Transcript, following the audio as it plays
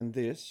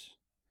find this,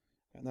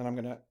 and then I'm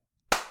going to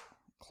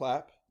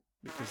clap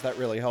because that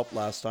really helped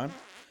last time.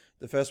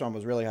 The first one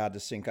was really hard to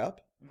sync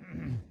up.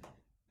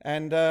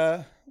 And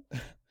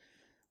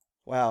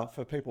wow,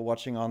 for people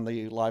watching on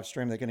the live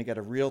stream, they're going to get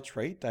a real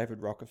treat.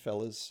 David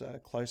Rockefeller's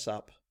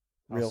close-up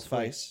real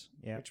face,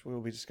 which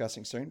we'll be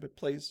discussing soon. But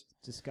please,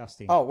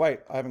 disgusting. Oh wait,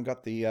 I haven't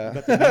got the, I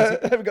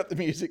haven't got the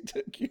music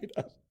queued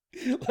up.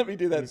 Let me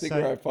do that thing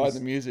where I find the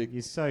music.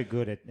 You're so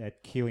good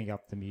at queuing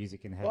up the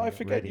music and having Well, I it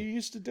forget ready. you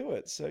used to do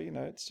it, so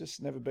it's just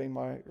never been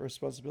my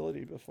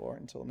responsibility before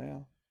until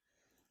now.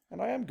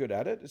 And I am good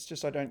at it. It's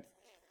just I don't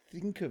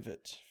think of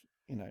it,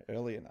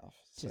 early enough.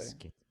 Just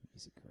get the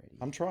music ready.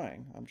 I'm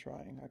trying.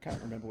 I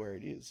can't remember where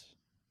it is.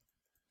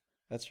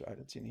 That's right.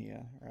 It's in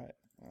here. Right.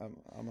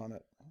 I'm on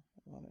it.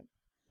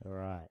 All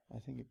right. I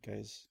think it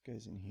goes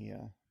in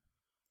here.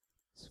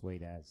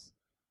 Sweet as.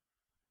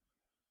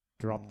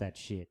 Drop that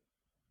shit.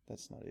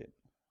 That's not it.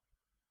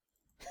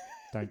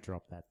 Don't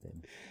drop that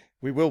then.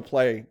 We will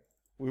play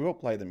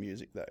the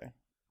music though.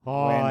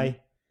 Hi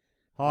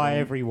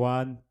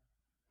everyone.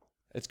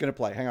 It's going to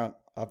play. Hang on.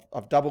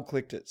 I've double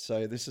clicked it,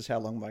 so this is how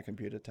long my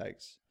computer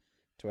takes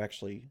to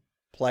actually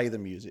play the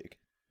music.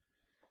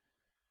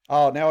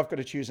 Oh, now I've got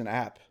to choose an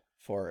app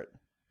for it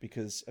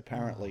because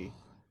apparently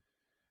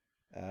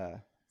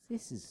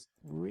This is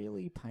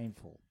really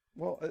painful.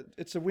 Well,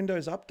 it's a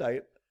Windows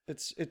update.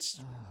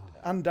 It's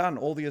undone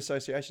all the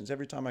associations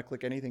every time I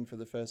click anything for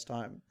the first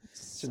time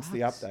since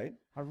the update.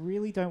 I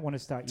really don't want to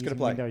start using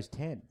play. Windows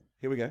 10.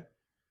 Here we go.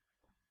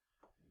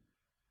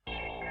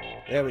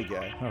 There we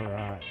go. All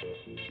right.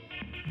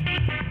 Don't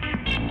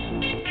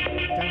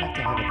have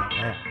to have it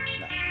that loud.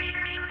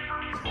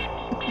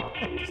 No.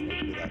 Just need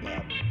to be that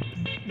loud.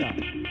 No.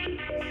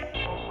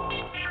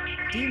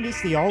 Do you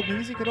miss the old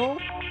music at all?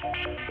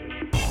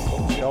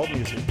 What's the old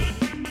music?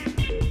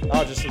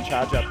 Oh, just the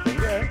charge up thing.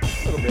 Yeah,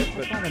 a little bit.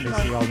 But I kind of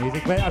miss the old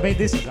music, but I mean,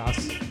 this is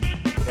us.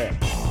 Yeah.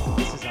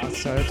 This is us,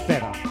 so it's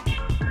better.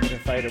 I'm going to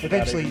fade it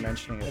without even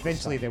mentioning it.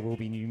 Eventually there will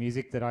be new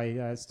music that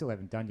I still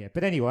haven't done yet.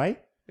 But anyway,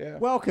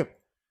 welcome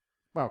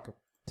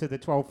to the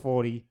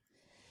 1240.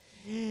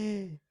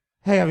 Hey,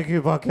 have a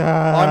good podcast.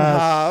 I'm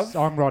Harv.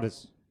 I'm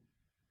Rodders.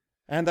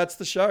 And that's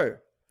the show.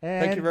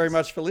 And thank you very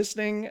much for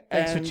listening.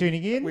 Thanks for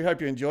tuning in. We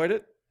hope you enjoyed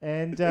it.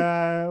 And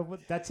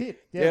that's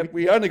it. Yeah,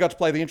 we only got to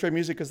play the intro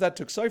music because that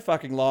took so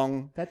fucking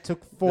long. That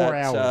took 4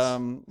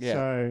 hours. Yeah.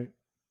 So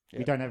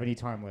we don't have any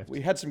time left.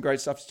 We had some great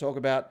stuff to talk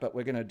about, but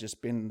we're going to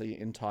just bin the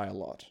entire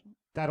lot.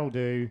 That'll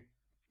do.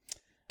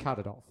 Cut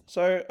it off.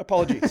 So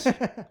apologies.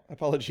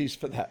 Apologies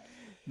for that.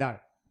 No.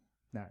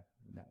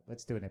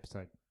 Let's do an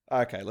episode.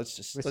 Okay, let's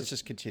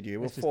just continue.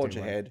 We'll forge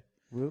ahead.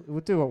 We'll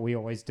do what we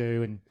always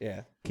do and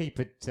yeah, keep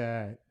it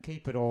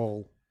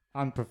all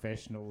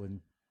unprofessional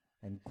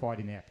and quite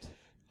inept.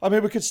 I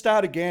mean, we could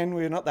start again.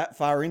 We're not that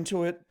far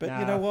into it, but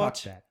you know what?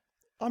 Fuck that.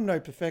 I'm no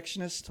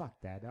perfectionist.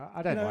 Fuck that.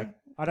 I don't like.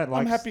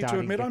 I'm happy to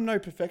admit I'm no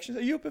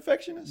perfectionist. Are you a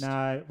perfectionist?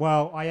 No.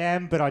 Well, I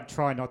am, but I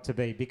try not to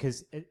be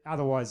because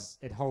otherwise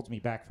it holds me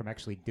back from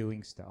actually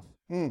doing stuff.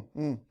 You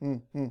know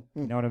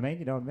what I mean?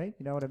 You know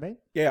what I mean?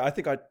 Yeah, I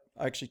think I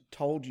actually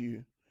told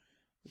you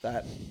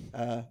that.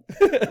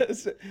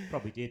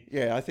 Probably did.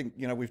 Yeah, I think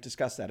we've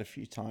discussed that a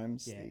few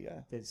times.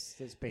 Yeah, there's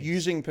been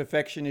using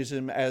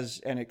perfectionism as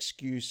an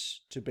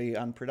excuse to be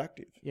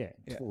unproductive. Yeah.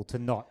 Well, to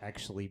not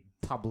actually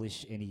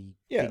publish anything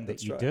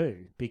that you right.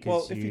 do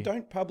because if you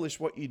don't publish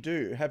what you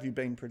do, have you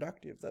been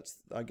productive? That's,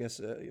 I guess,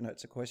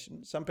 it's a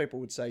question. Some people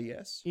would say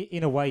yes.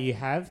 In a way, you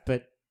have,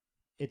 but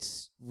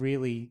it's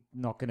really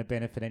not going to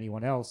benefit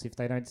anyone else if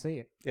they don't see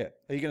it. Yeah.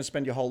 Are you going to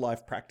spend your whole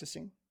life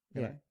practicing?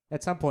 You know?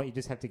 At some point, you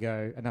just have to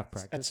go, enough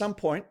practice. At some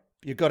point,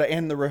 you've got to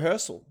end the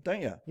rehearsal,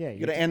 don't you? Yeah.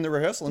 You've got to end the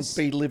rehearsal and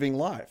be living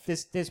life.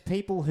 There's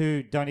people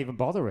who don't even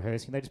bother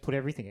rehearsing. They just put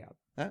everything out.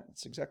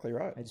 That's exactly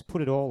right. They just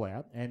put it all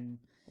out. And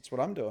that's what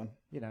I'm doing.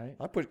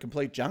 I put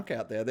complete junk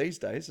out there these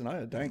days and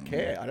I don't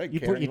care. I don't care You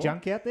put anymore. your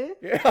junk out there?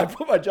 Yeah, I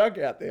put my junk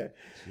out there.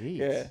 Jeez.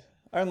 Yeah.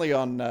 Only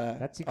on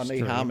that's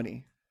extreme.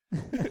 eHarmony.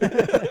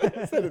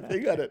 Is that a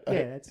thing? I don't know.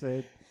 Yeah, that's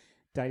a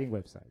dating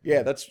website.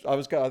 Yeah, that's what I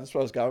was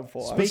going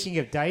for. Speaking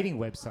of dating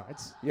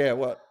websites. Yeah,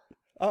 what?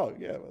 Oh,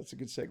 yeah, well, that's a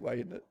good segue,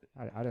 isn't it?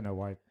 I don't know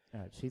why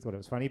she thought it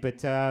was funny, but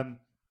is that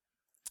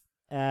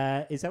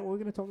what we're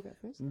going to talk about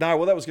first? No,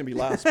 well, that was going to be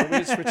last, but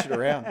we'll switch it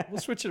around.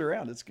 We'll switch it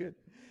around. It's good.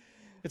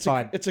 It's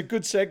fine. It's a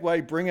good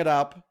segue. Bring it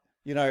up.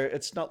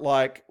 It's not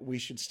like we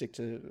should stick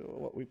to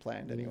what we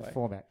planned anyway.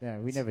 Format. Yeah,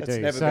 we never do.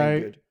 It's never been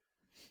good.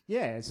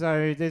 Yeah,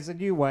 so there's a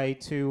new way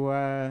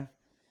to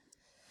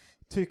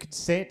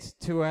consent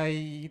to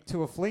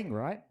a fling,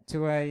 right?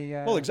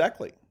 Well,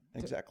 exactly.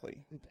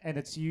 And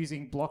it's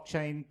using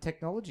blockchain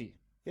technology.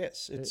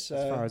 Yes, it's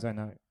as far as I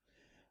know.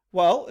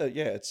 Well,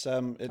 it's. I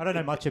don't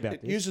know much about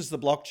it. This. It uses the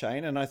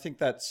blockchain, and I think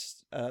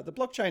that's the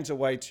blockchain's a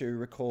way to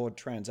record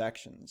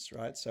transactions,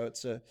 right? So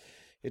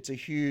it's a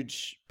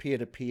huge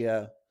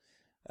peer-to-peer,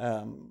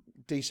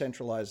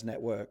 decentralized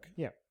network.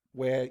 Yeah.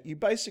 Where you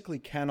basically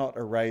cannot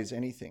erase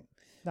anything.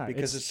 No,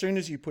 because as soon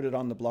as you put it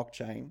on the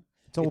blockchain,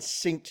 It's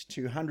synced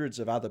to hundreds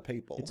of other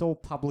people. It's all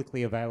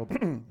publicly available.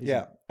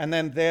 Yeah. And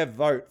then their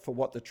vote for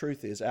what the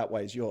truth is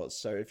outweighs yours.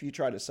 So if you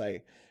try to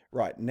say,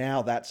 right,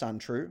 now that's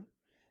untrue,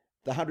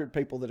 the 100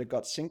 people that it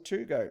got synced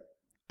to go,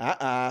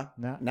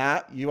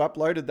 nah, you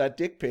uploaded that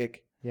dick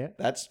pic. Yeah.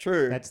 That's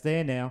true. That's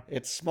there now.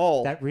 It's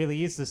small. That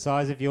really is the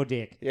size of your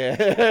dick. Yeah.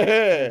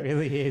 It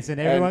really is. And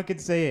everyone can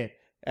see it.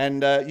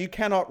 And you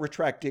cannot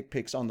retract dick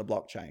pics on the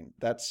blockchain.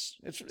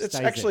 It's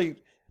actually,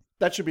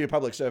 that should be a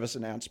public service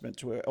announcement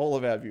to all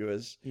of our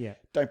viewers. Yeah.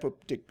 Don't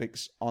put dick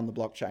pics on the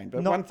blockchain.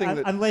 But one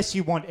thing unless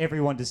you want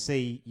everyone to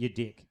see your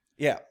dick.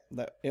 Yeah.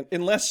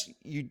 Unless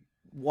you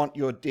want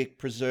your dick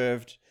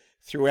preserved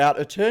throughout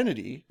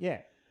eternity.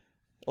 Yeah.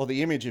 Or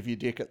the image of your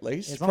dick, at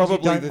least.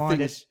 Probably the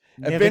thing is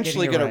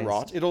eventually going to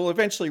rot. It'll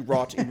eventually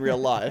rot in real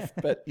life,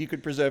 but you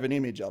could preserve an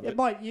image of it.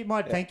 You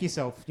might thank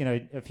yourself,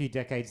 a few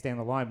decades down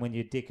the line when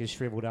your dick is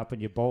shriveled up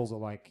and your balls are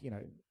like,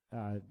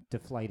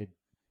 deflated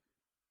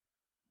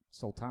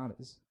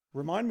sultanas.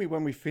 Remind me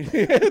when we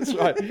finish. That's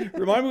right.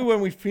 Remind me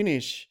when we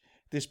finish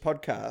this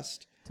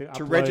podcast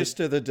to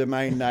register the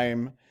domain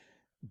name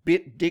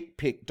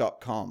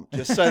bitdickpic.com,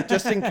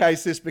 just in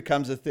case this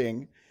becomes a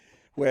thing.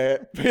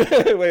 Where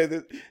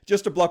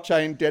just a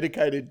blockchain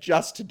dedicated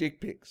just to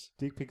dick pics.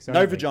 Dick pics only.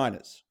 No only.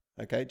 vaginas.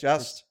 Okay,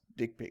 just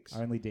dick pics.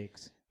 Only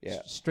dicks.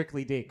 Yeah.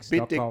 Strictly dicks.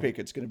 Bit dick pic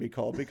it's going to be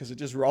called because it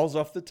just rolls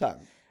off the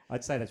tongue.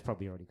 I'd say that's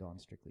probably already gone,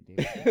 Strictly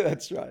Dicks.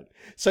 That's right.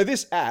 So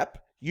this app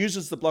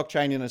uses the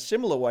blockchain in a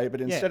similar way,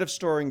 but instead of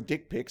storing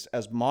dick pics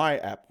as my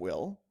app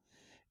will,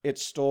 it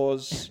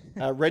stores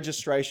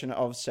registration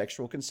of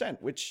sexual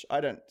consent, which I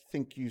don't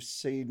think you've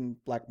seen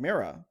Black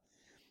Mirror.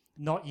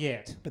 Not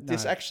yet. But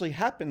this actually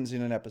happens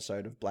in an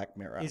episode of Black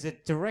Mirror. Is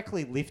it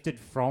directly lifted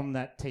from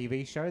that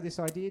TV show, this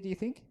idea, do you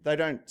think? They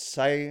don't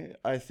say,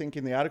 I think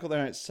in the article, they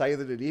don't say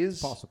that it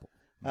is. Possible.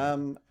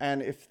 And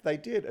if they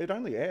did, it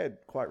only aired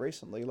quite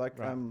recently. Right.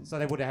 So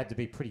they would have had to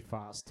be pretty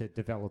fast to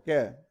develop.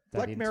 Yeah.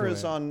 Black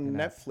Mirror's on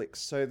Netflix,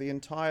 so the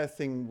entire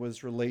thing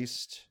was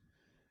released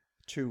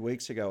 2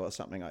 weeks ago or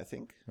something, I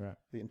think. Right.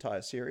 The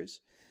entire series.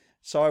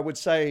 So I would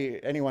say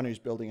anyone who's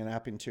building an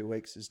app in 2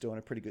 weeks is doing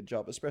a pretty good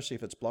job, especially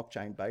if it's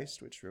blockchain based,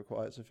 which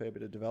requires a fair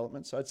bit of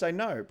development. So I'd say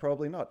no,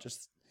 probably not.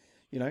 Just,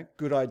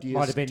 good ideas.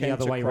 Might have been the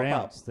other way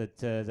around, that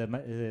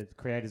the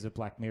creators of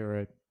Black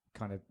Mirror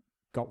kind of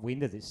got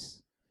wind of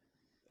this.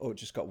 Or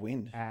just got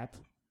wind. App,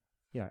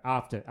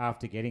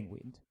 after getting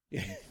wind,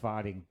 and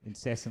farting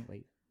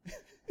incessantly.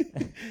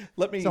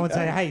 Someone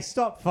say, hey,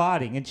 stop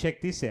farting and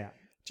check this out.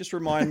 Just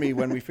remind me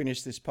when we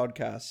finish this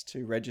podcast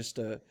to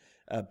register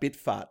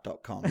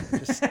bitfart.com,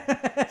 just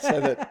so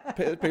that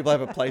people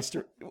have a place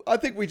to. I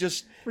think we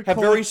just have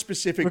very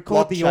specific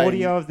record the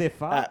audio of their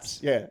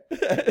apps, farts. yeah,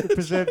 to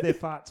preserve their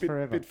farts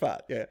forever. Bitfart,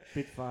 yeah,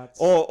 Bitfarts,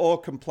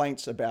 or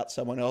complaints about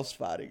someone else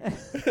farting.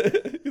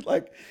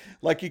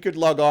 like you could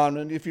log on,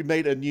 and if you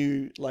meet a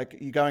new, like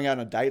you're going on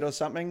a date or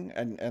something,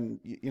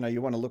 and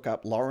you want to look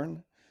up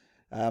Lauren,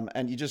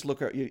 and you just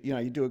look at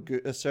you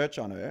do a search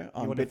on her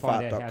on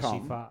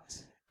bitfart.com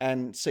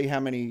and see how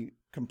many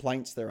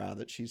complaints there are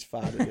that she's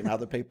farted in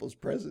other people's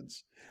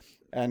presence.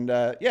 And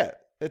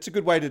it's a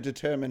good way to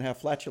determine how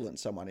flatulent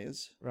someone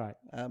is. Right.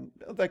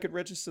 They could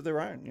register their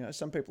own.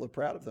 Some people are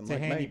proud of them. It's a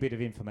handy bit of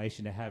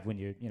information to have when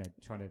you're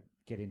trying to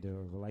get into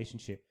a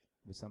relationship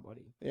with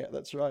somebody. Yeah,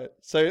 that's right.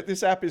 So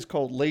this app is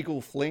called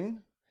Legal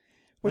Fling,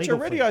 which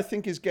I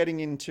think is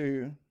getting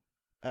into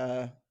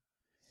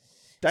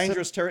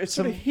dangerous territory. It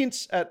sort of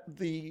hints at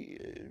the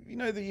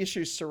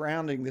issues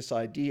surrounding this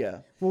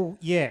idea. Well,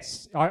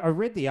 yes. I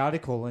read the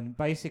article, and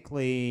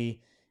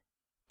basically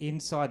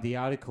inside the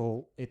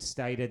article, it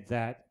stated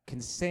that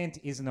consent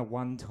isn't a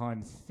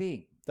one-time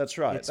thing. That's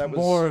right. It's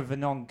more of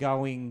an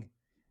ongoing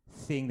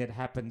thing that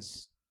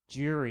happens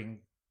during.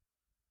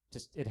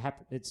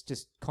 It's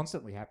just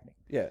constantly happening.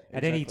 Yeah. Exactly.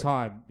 At any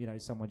time,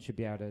 someone should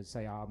be able to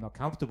say, "Oh, I'm not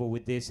comfortable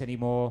with this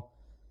anymore."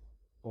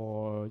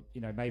 Or,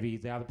 maybe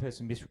the other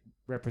person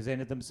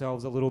misrepresented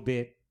themselves a little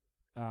bit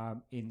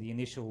in the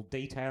initial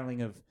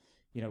detailing of,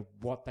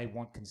 what they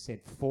want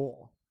consent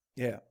for.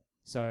 Yeah.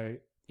 So,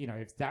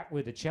 if that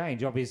were to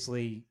change,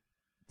 obviously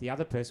the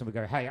other person would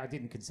go, hey, I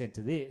didn't consent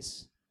to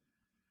this.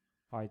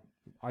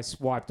 I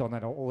swiped on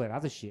that, all that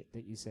other shit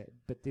that you said,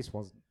 but this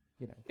wasn't,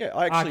 Yeah,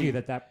 I argue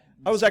that...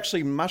 I was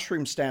actually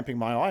mushroom stamping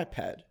my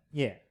iPad.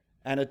 Yeah.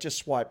 And it just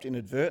swiped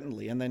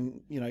inadvertently, and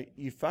then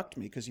you fucked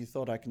me because you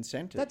thought I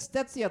consented.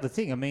 That's the other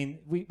thing. I mean,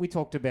 we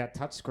talked about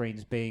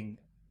touchscreens being,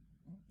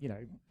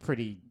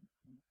 pretty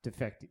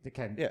defective.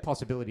 The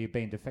possibility of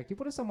being defective.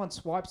 What if someone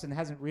swipes and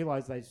hasn't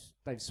realised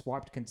they've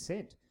swiped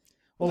consent?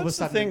 That's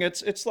the thing.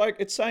 It's like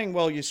it's saying,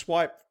 well, you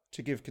swipe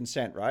to give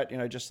consent, right?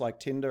 Just like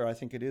Tinder, I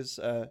think it is.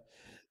 So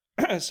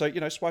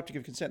swipe to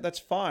give consent. That's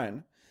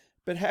fine,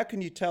 but how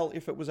can you tell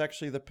if it was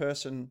actually the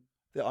person?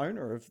 The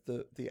owner of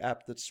the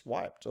app that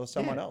swiped, or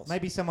someone else.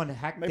 Maybe someone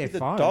hacked their phone. Maybe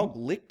the dog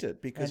licked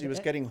it because he was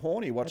getting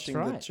horny watching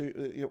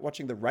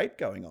watching the rape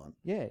going on.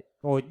 Yeah,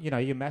 or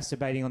you're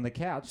masturbating on the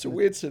couch. It's a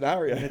weird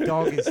scenario.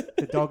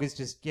 The dog is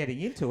just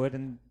getting into it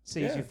and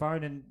sees your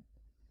phone and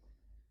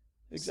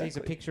sees a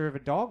Exactly. picture of a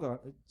dog or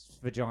its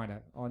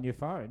vagina on your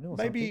phone or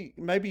something.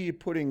 Maybe you're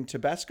putting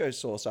Tabasco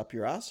sauce up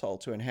your asshole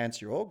to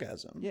enhance your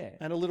orgasm. Yeah.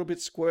 And a little bit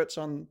squirts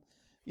on,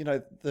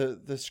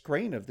 the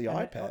screen of the And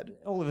iPad.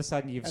 all of a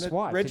sudden you've And it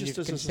swiped and you've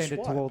registers as a consented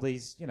to swipe. all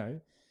these,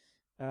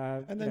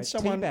 And then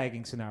someone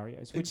teabagging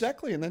scenarios. Which,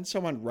 exactly, and then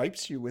someone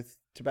rapes you with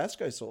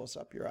Tabasco sauce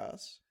up your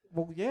ass.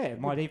 Well, yeah, it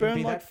might You even burn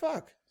be like that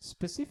fuck.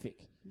 specific.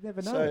 You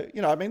never know.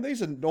 So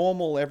these are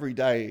normal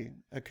everyday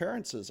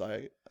occurrences.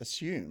 I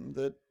assume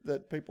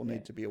that people Yeah.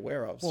 need to be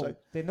aware of. Well, So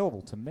they're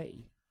normal to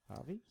me,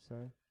 Harvey.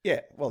 So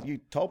yeah, well, you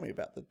told me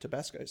about the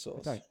Tabasco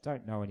sauce. I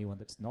don't know anyone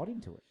that's not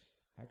into it.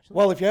 Actually,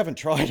 Well, if you haven't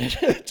tried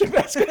it,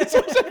 Tabasco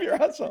sauce up your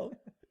asshole.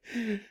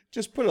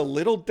 Just put a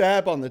little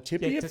dab on the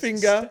tip of your just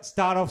finger,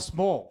 start off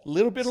small. a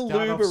little bit of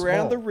start lube off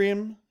around the small.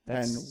 rim,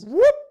 That's- and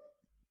whoop,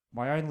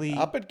 My only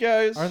up it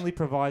goes.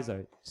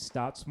 proviso: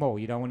 start small.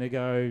 You don't want to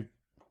go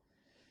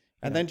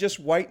And then just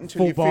wait until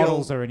full you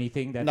bottles feel. or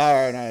anything. That's,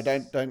 No,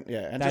 don't.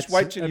 Yeah, and that's just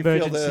wait till you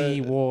feel emergency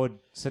the. ward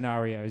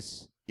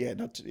scenarios. Yeah,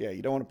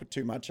 you don't want to put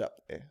too much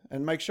up there,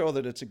 and make sure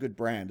that it's a good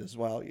brand as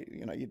well.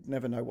 You'd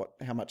never know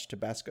how much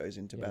Tabasco's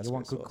in Tabasco Yeah, you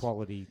want good sauce.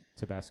 quality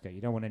Tabasco. You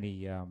don't want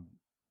any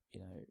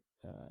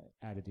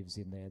additives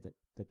in there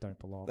that don't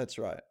belong. That's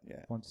right.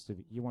 Yeah.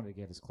 You want to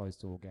get as close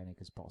to organic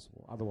as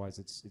possible. Otherwise,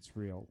 it's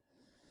real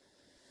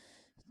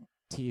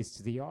tears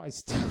to the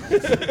eyes.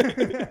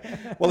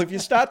 Well, if you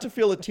start to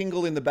feel a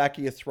tingle in the back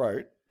of your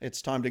throat,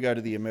 it's time to go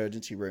to the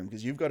emergency room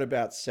because you've got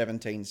about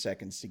 17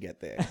 seconds to get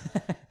there.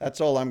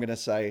 That's all I'm going to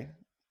say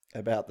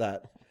about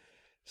that.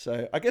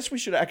 So I guess we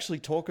should actually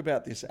talk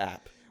about this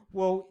app.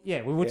 Well,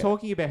 yeah, we were Yeah.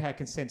 talking about how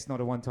consent's not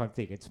a one-time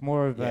thing. It's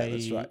more of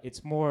that's right.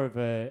 it's more of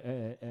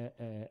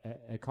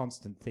a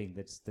constant thing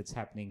that's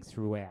happening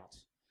throughout.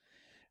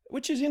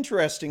 Which is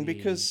interesting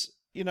because,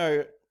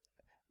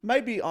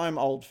 maybe I'm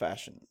old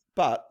fashioned,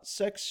 but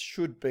sex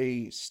should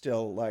be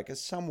still like a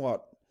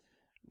somewhat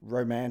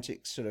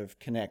romantic sort of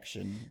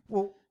connection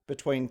Well,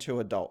 between two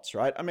adults,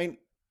 right? I mean,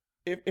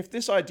 if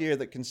this idea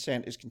that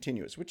consent is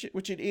continuous, which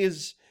it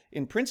is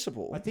in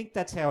principle, I think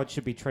that's how it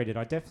should be treated.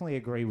 I definitely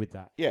agree with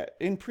that. yeah,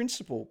 in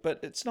principle, but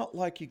it's not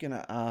like you're going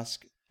to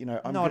ask,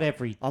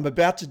 I'm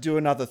about to do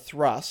another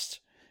thrust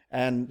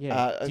and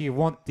Yeah. Do you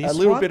want this a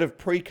little one? bit of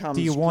pre-cum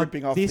Do you want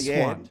dripping off this the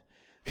one? end.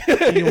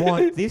 Do you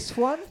want this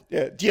one?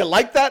 Yeah. Do you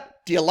like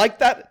that? Do you like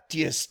that? Do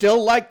you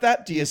still like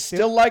that? Do you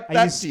still like are you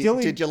that? still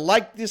in- Did you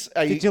like this?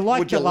 Did you like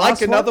would the you like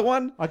last another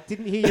one? I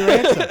didn't hear your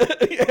answer.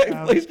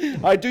 Yeah,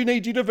 please. I do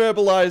need you to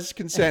verbalize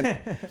consent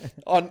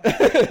on.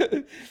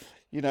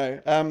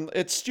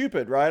 It's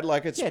stupid, right?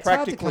 Like it's Yeah, it's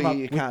hard to come practically up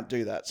you with- can't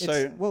do that.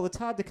 So It's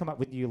hard to come up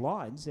with new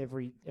lines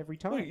every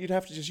time. well, you'd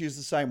have to just use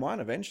the same one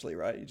eventually,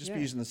 right? You'd just be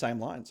Yeah. using the same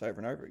lines over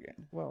and over again.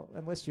 Well,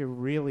 unless you're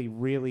really,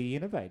 really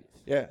innovative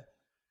Yeah.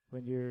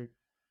 when you're,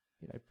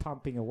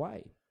 pumping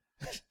away.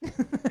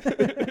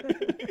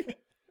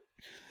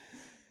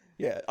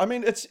 Yeah. I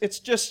mean, it's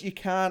just you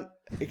can't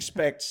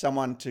expect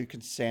someone to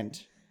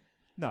consent.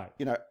 No,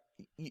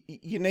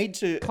 You need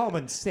to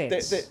common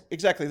sense.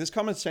 exactly. There's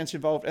common sense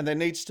involved, and there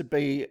needs to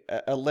be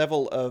a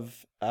level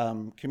of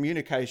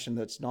communication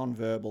that's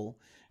non-verbal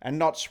and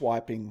not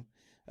swiping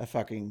a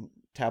fucking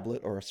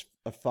tablet or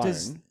a phone.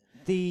 Does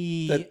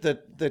the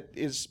That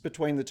is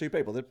between the two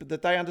people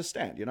that they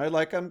understand.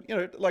 Like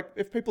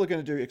if people are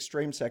going to do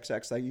extreme sex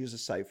acts, they use a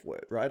safe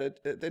word, right?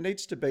 There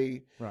needs to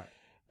be right?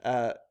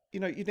 you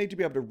need to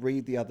be able to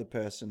read the other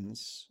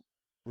person's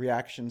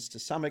reactions to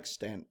some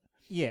extent.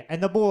 Yeah,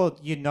 and the more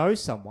you know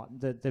someone,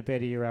 the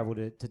better you're able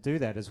to do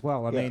that as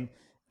well. I Yeah.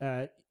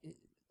 mean,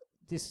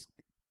 this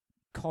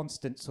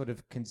constant sort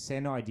of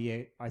consent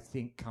idea, I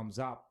think, comes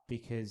up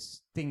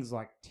because things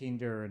like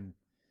Tinder and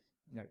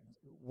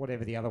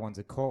whatever the other ones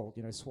are called,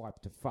 swipe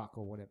to fuck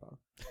or whatever.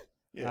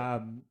 Yeah.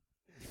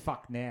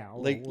 Fuck now.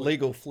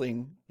 Legal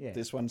fling. Yeah,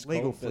 This one's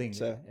legal called, but, fling.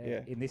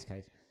 yeah. In this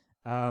case,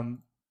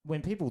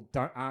 when people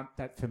aren't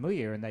that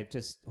familiar and they've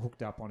just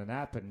hooked up on an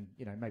app and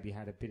maybe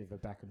had a bit of a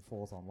back and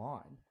forth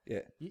online,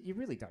 Yeah. you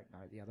really don't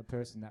know the other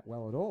person that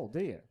well at all,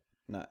 do you?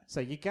 No. So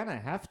you're gonna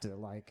have to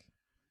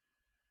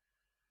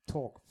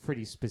talk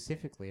pretty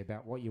specifically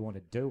about what you want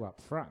to do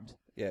up front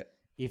Yeah.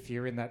 if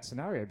you're in that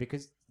scenario,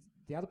 because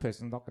the other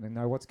person's not going to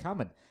know what's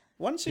coming.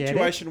 One Get it?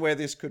 situation where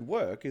this could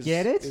work is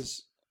Get it?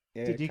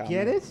 Yeah, Did you cum.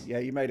 get it? Yeah,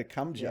 you made a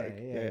cum Yeah, joke.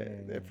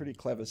 yeah, They're pretty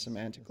clever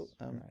semantic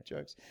Right.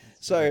 jokes.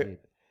 That's So- what I did.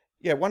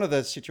 Yeah, one of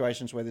the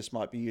situations where this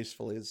might be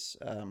useful is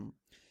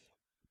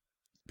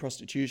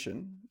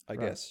prostitution, I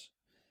Right. guess.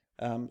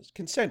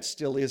 Consent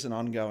still is an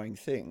ongoing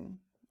thing,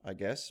 I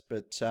guess,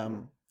 but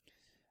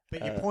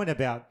But your point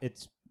about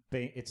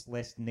it's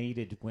less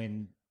needed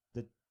when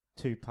the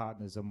two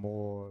partners are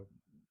more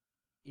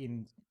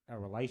in a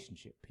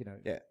relationship,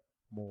 Yeah.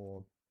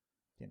 more,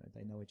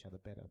 they know each other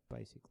better,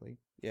 basically.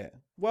 yeah.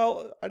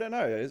 Well, I don't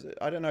know.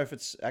 I don't know if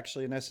it's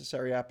actually a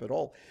necessary app at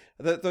all.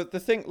 The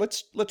thing.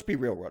 Let's be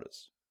real,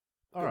 Rodders.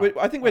 All right.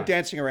 I think we're all right.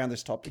 dancing around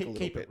this topic a little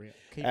Keep bit, it real.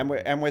 Keep and it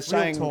real. we're real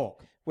saying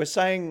talk. we're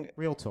saying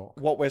Real talk.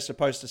 what we're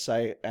supposed to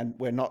say, and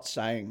we're not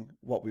saying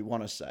what we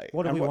want to say.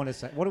 What do And we want to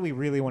say? What do we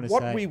really want to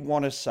What say? we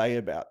want to say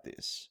about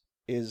this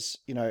is,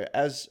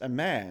 as a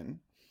man,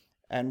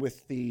 and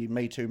with the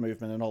Me Too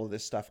movement and all of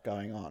this stuff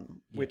going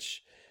on,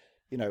 which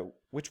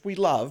we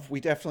love, we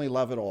definitely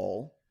love it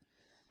all.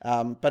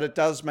 But it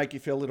does make you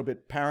feel a little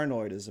bit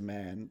paranoid as a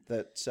man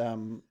that,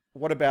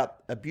 what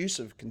about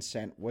abusive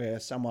consent, where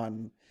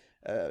someone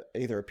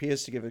either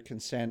appears to give a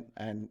consent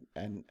and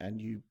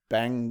you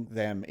bang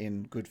them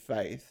in good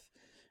faith,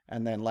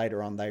 and then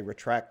later on they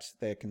retract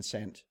their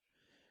consent.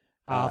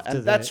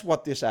 And that's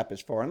what this app is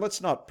for. And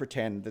let's not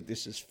pretend that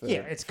this is for...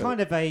 Yeah, it's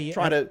kind of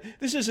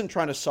this isn't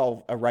trying to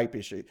solve a rape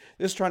issue.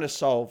 This is trying to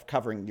solve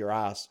covering your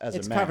ass as a man.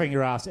 It's covering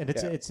your ass, and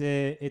it's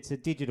a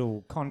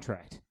digital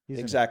contract,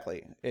 isn't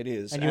exactly, it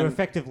is. And you're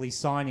effectively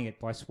signing it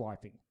by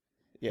swiping.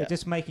 Yeah. They're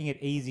just making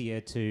it easier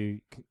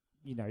to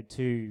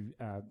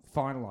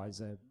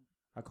finalize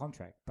a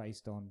contract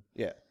based on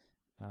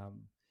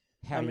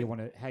how you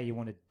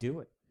want to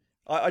do it.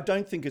 I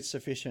don't think it's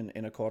sufficient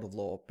in a court of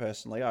law,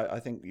 personally. I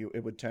think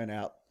it would turn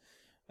out,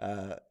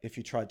 if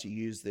you tried to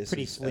use this...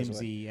 Pretty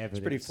flimsy evidence.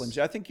 It's pretty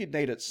flimsy. I think you'd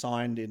need it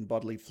signed in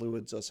bodily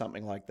fluids or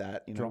something like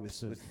that,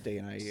 Drops with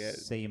DNA.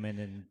 Semen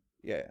and...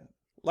 Yeah.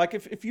 Like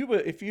if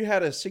you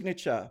had a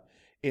signature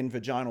in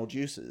vaginal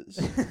juices,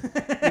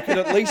 you could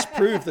at least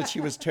prove that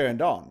she was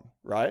turned on,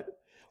 right?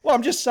 Well,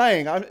 I'm just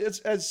saying, it's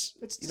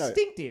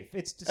distinctive.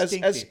 It's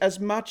distinctive. As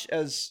much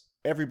as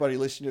everybody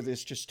listening to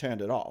this just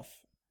turned it off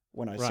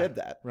when I said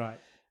that. Right.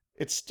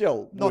 It's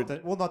still... not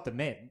the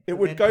men. It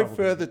would go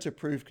further to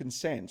prove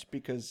consent,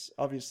 because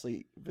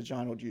obviously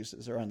vaginal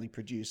juices are only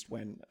produced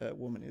when a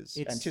woman is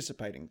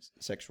anticipating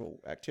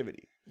sexual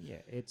activity. Yeah,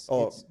 it's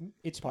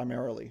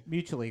primarily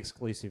mutually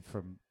exclusive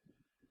from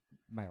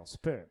male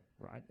sperm,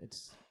 right?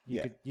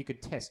 You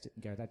could test it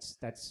and go,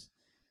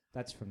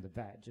 that's from the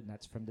vag and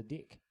that's from the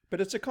dick. But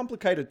it's a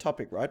complicated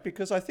topic, right?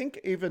 Because I think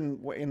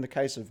even in the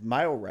case of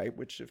male rape,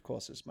 which of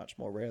course is much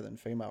more rare than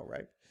female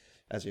rape,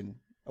 as in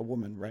a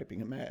woman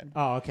raping a man.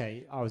 Oh,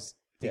 okay. I was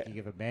thinking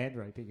of a man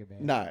raping a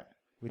man. No.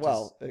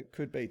 It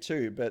could be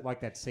too, but...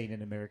 like that scene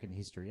in American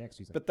History X.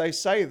 But they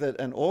say that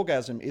an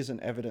orgasm isn't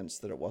evidence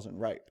that it wasn't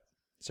rape.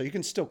 So you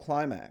can still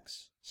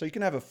climax. So you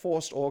can have a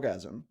forced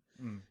orgasm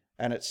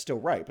and it's still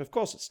rape. Of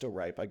course it's still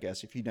rape, I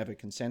guess, if you never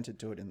consented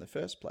to it in the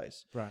first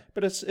place. Right.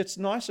 But it's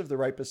nice of the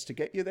rapist to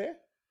get you there.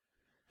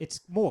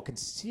 It's more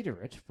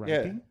considerate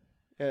raping.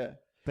 Yeah.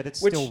 But it's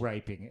still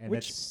raping, and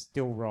it's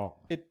still wrong.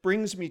 It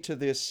brings me to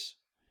this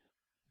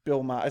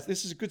Bill Maher.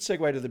 This is a good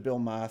segue to the Bill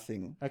Maher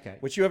thing. Okay.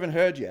 Which you haven't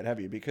heard yet, have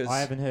you? Because I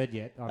haven't heard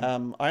yet. I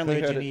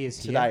only heard it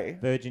today.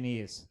 Virgin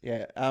ears.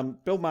 Yeah.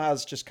 Bill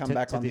Maher's just come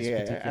back on the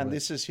air, and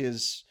this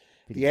is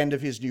the end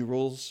of his New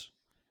Rules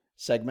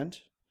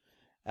segment,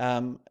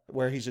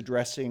 where he's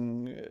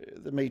addressing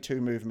the Me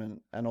Too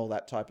movement and all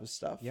that type of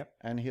stuff. Yep.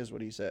 And here's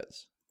what he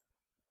says.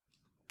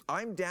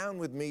 I'm down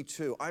with Me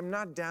Too. I'm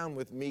not down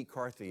with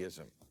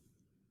me-carthyism.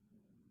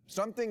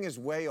 Something is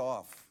way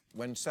off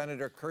when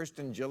Senator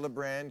Kirsten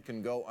Gillibrand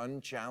can go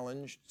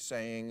unchallenged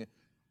saying,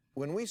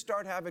 when we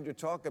start having to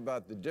talk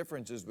about the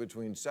differences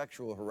between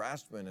sexual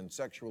harassment and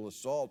sexual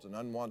assault and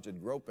unwanted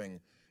groping,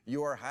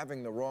 you are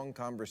having the wrong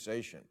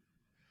conversation.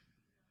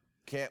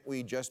 Can't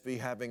we just be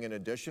having an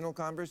additional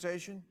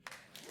conversation?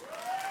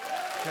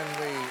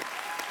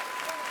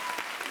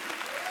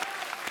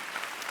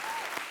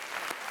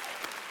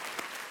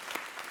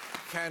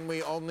 Can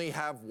we only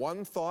have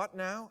one thought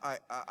now?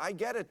 I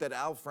get it that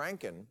Al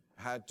Franken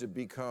had to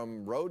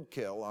become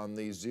roadkill on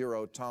the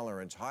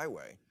zero-tolerance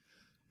highway.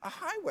 A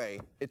highway,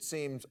 it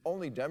seems,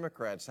 only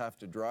Democrats have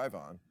to drive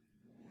on.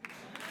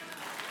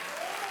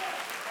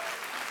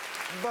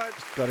 But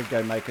got to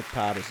go make it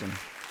partisan.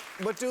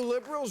 But do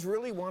liberals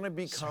really want to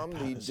become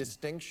the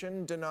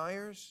distinction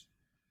deniers?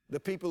 The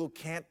people who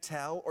can't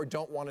tell or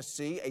don't want to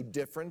see a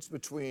difference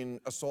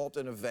between assault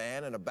in a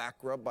van and a back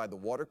rub by the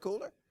water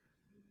cooler?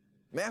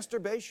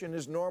 Masturbation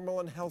is normal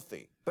and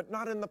healthy, but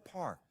not in the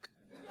park.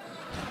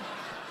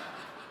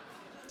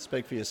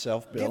 Speak for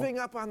yourself, Bill. Giving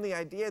up on the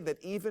idea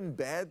that even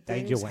bad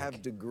things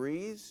have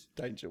degrees,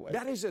 Danger wank.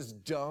 that is as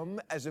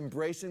dumb as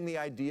embracing the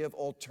idea of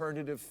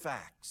alternative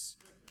facts.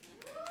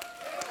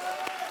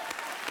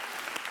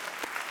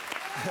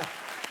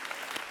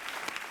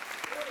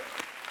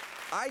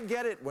 I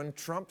get it when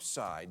Trump's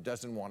side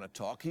doesn't want to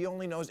talk. He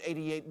only knows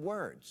 88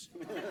 words.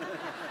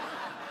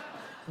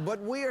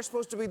 But we are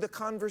supposed to be the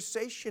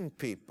conversation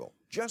people.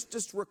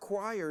 Justice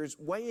requires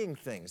weighing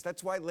things.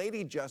 That's why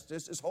Lady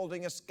Justice is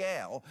holding a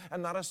scale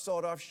and not a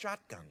sawed-off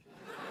shotgun.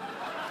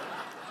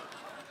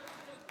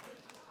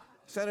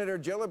 Senator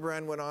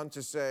Gillibrand went on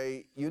to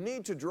say, you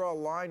need to draw a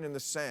line in the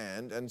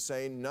sand and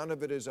say none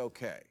of it is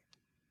okay.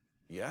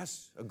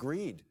 Yes,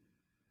 agreed.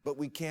 But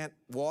we can't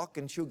walk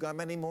and chew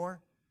gum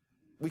anymore?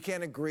 We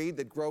can't agree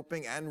that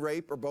groping and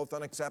rape are both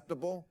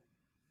unacceptable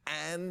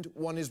and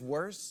one is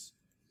worse?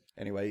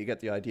 Anyway, you get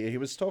the idea. He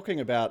was talking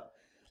about,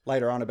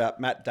 later on, about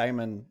Matt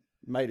Damon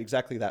made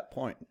exactly that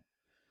point,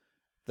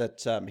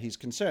 that he's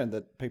concerned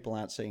that people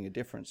aren't seeing a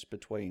difference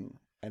between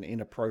an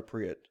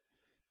inappropriate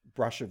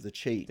brush of the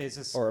cheek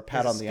or a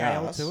pat on the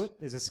ass. To it.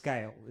 There's a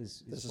scale.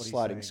 There's a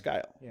sliding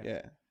scale.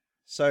 Yeah.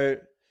 So,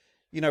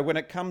 when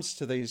it comes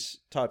to these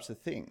types of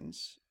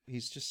things,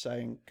 he's just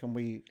saying, can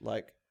we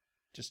like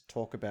just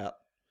talk about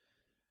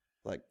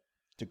like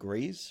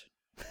degrees,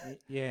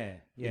 Yeah.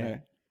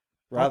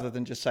 rather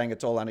than just saying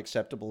it's all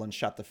unacceptable and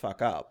shut the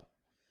fuck up.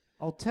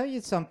 I'll tell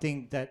you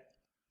something that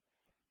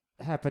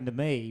happened to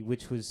me,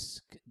 which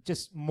was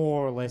just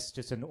more or less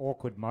just an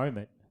awkward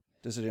moment.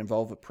 Does it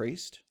involve a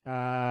priest?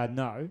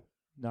 No.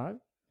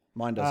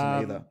 Mine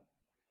doesn't either.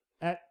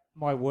 At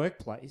my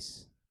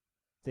workplace,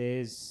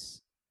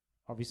 there's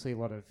obviously a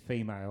lot of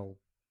female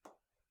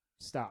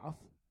staff,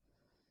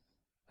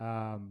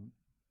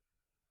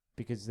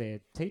 because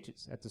they're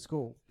teachers at the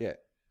school. Yeah.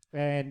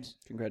 And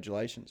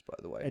Congratulations, by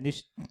the way.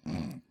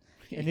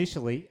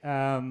 initially,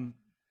 some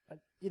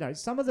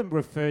of them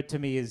referred to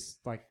me as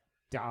like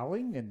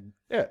darling and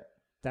Yeah.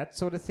 that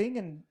sort of thing,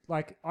 and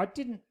like I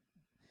didn't.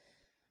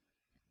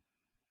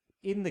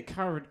 In the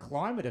current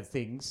climate of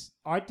things,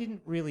 I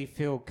didn't really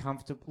feel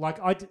comfortable. Like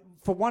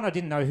for one, I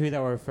didn't know who they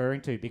were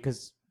referring to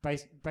because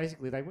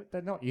basically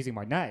they're not using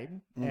my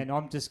name, and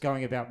I'm just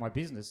going about my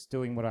business,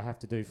 doing what I have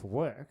to do for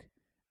work,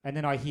 and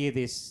then I hear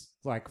this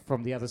like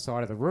from the other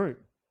side of the room,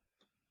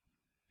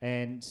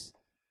 and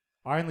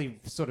I only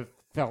sort of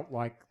felt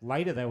like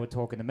later they were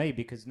talking to me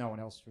because no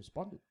one else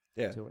responded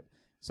to it.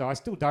 So I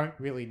still don't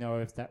really know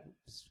if that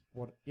was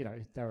what they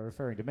were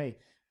referring to me.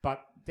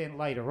 But then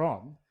later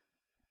on,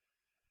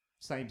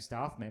 same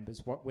staff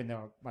members, when they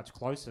were much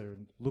closer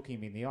and looking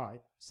me in the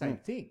eye, same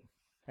thing.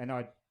 And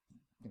I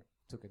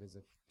took it as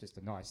just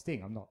a nice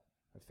thing. I'm not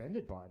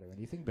offended by it or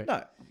anything, but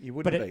no, you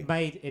wouldn't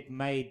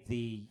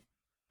be.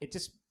 It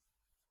just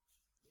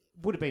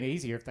would have been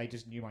easier if they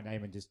just knew my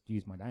name and just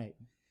used my name.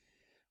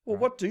 Well,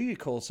 what do you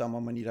call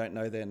someone when you don't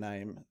know their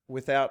name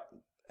without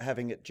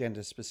having it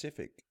gender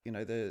specific?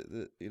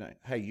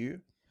 Hey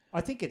you. I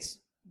think it's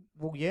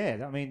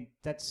I mean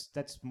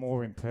that's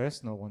more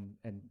impersonal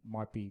and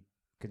might be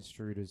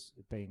construed as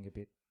being a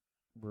bit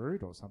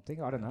rude or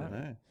something. I don't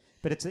know.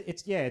 But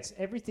it's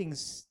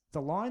everything's,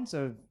 the lines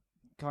are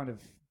kind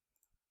of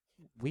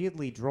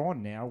weirdly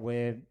drawn now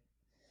where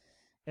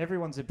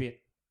everyone's a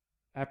bit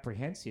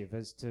apprehensive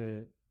as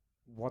to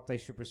what they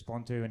should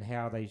respond to and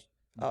how they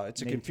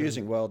it's a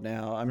confusing world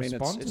now. I mean,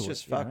 it's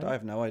just fucked. I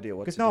have no idea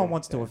what to do. Because no one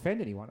wants to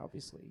offend anyone,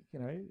 obviously.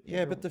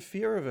 Yeah, but the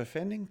fear of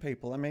offending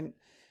people, I mean,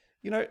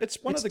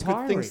 it's one of the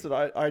good things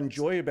that I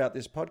enjoy about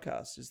this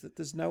podcast is that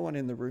there's no one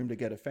in the room to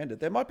get offended.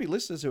 There might be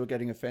listeners who are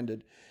getting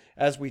offended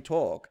as we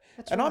talk.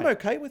 I'm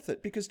okay with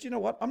it because do you know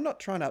what? I'm not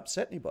trying to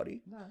upset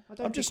anybody. No, I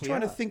don't. I'm just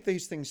trying to think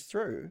these things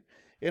through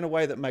in a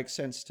way that makes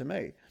sense to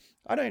me.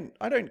 I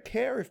don't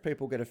care if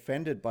people get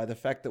offended by the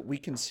fact that we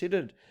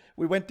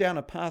went down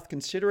a path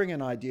considering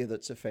an idea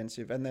that's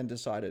offensive and then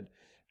decided,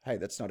 hey,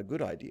 that's not a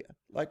good idea.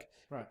 Like,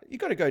 you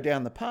got to go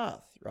down the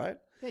path, right?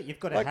 Yeah, you've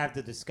got to have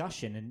the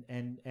discussion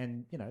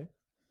and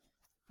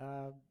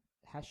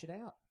hash it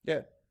out.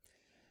 Yeah.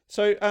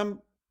 So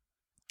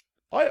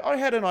I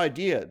had an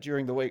idea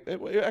during the week.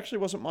 It actually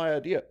wasn't my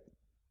idea,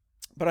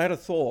 but I had a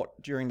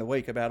thought during the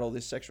week about all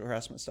this sexual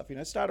harassment stuff.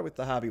 It started with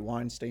the Harvey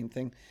Weinstein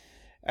thing,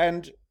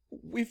 and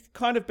we've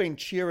kind of been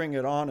cheering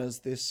it on as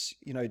this,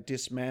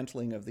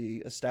 dismantling of the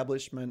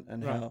establishment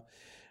and how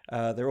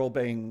they're all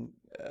being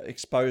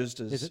exposed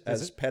as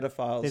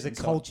pedophiles. There's a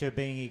culture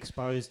being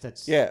exposed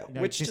that's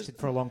which existed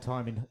for a long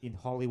time in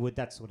Hollywood,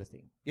 that sort of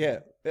thing.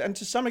 Yeah, and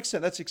to some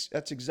extent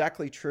that's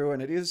exactly true,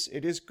 and it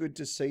is good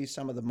to see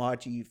some of the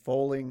mighty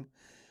falling,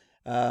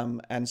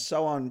 and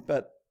so on.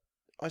 But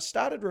I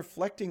started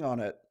reflecting on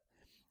it,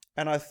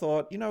 and I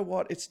thought, you know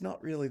what? It's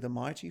not really the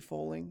mighty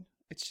falling.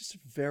 It's just a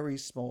very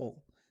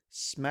small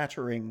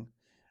smattering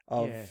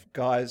of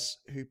guys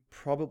who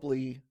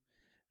probably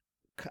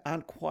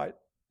aren't quite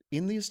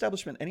in the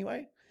establishment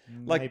anyway.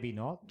 Like maybe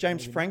not.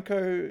 James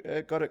Franco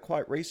got it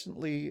quite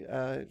recently.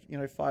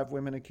 5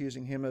 women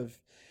accusing him of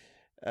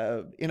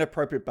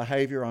inappropriate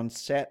behavior on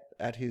set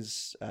at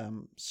his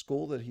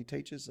school that he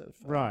teaches of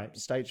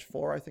Stage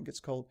 4, I think it's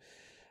called.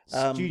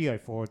 Studio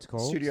 4, it's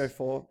called. Studio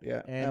 4,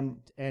 yeah.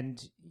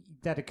 And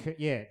that occurred.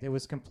 Yeah, there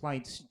was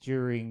complaints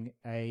during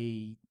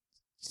a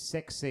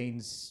sex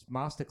scenes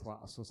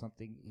masterclass or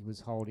something he was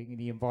holding, and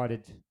he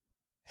invited.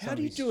 How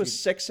do you do a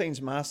sex scenes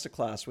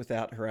masterclass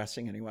without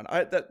harassing anyone?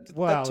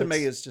 That to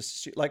me is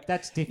just like,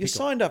 that's difficult. You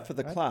signed up for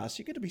the class.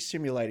 You're going to be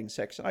simulating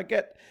sex, and I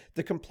get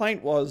the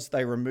complaint was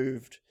they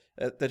removed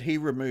that he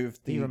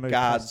removed the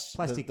guards,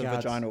 plastic the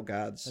guards. vaginal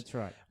guards. That's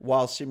right.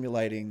 While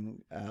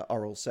simulating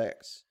oral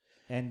sex,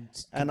 and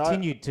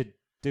continued to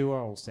do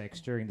oral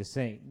sex during the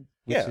scene,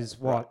 which is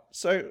what. Right.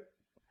 So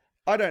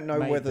I don't know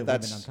whether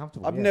that's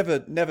uncomfortable. I've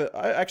never.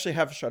 I actually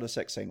have shot a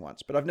sex scene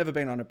once, but I've never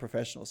been on a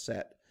professional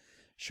set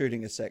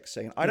shooting a sex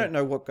scene. I don't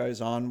know what goes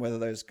on, whether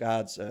those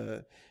guards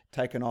are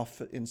taken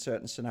off in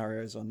certain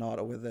scenarios or not,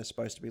 or whether they're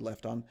supposed to be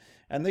left on.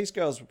 And these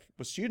girls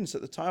were students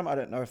at the time. I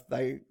don't know if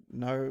they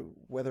know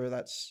whether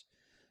that's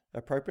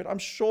appropriate. I'm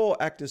sure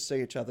actors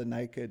see each other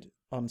naked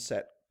on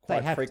set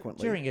quite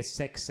frequently. During a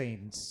sex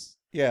scene's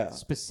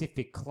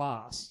specific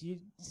class,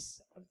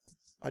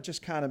 I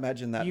just can't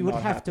imagine that. You would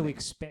have to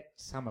expect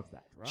some of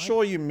that, right?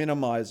 Sure, you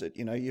minimize it.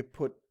 You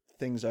put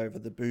things over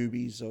the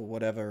boobies or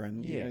whatever,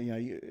 and Yeah.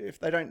 if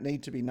they don't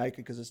need to be naked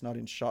because it's not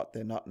in shot,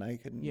 they're not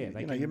naked. And, Yeah,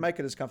 they you can- make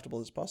it as comfortable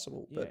as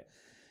possible. Yeah.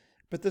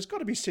 But there's got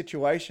to be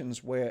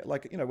situations where,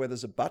 like, where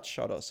there's a butt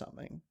shot or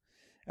something,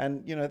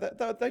 and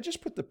they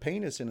just put the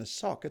penis in a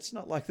sock. It's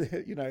not like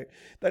they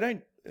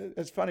don't.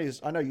 As funny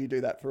as I know you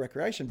do that for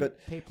recreation, but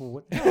People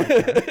would. No, I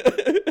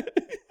don't.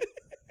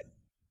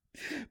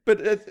 but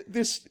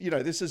this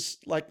is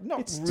like not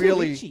It's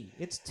really. too itchy.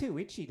 It's too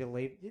itchy to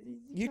leave.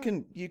 You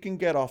can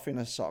get off in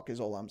a sock is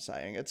all I'm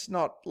saying. It's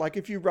not like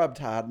if you rubbed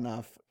hard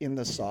enough in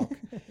the sock,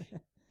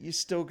 you're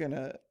still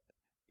gonna,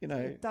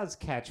 It does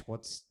catch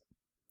what's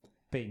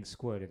being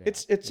squirted out.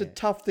 It's a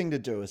tough thing to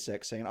do, a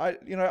sex scene.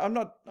 I'm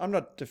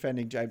not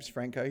defending James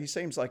Franco. He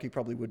seems like he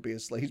probably would be a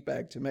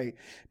sleazebag to me,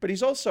 but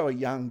he's also a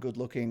young,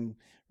 good-looking,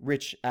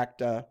 rich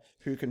actor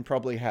who can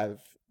probably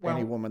have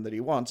any woman that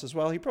he wants as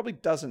well. He probably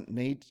doesn't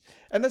need,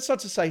 and that's not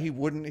to say he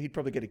wouldn't. He'd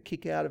probably get a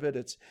kick out of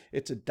it.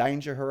 It's a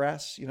danger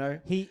harass, He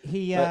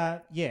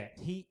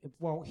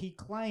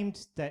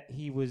claimed that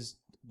he was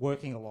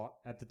working a lot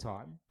at the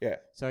time. Yeah.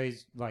 So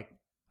he's like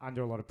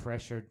under a lot of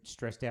pressure,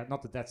 stressed out.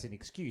 Not that that's an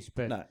excuse,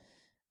 but No.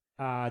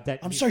 That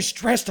I'm so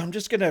stressed. I'm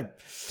just gonna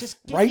just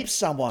rape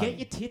someone. Get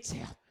your tits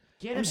out.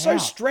 Get I'm them so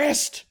out.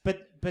 stressed.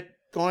 But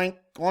Going,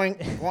 going.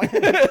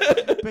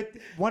 but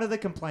one of the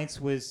complaints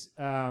was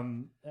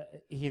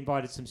he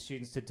invited some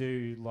students to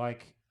do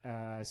like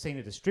a scene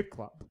at a strip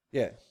club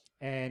Yeah.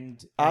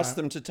 and Asked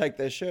them to take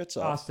their shirts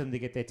off. asked them to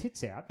get their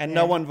tits out, And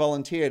no one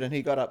volunteered, and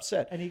he got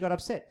upset. and he got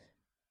upset.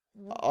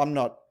 I'm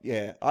not.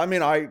 Yeah. I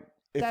mean,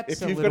 That's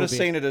if a you've got little a bit-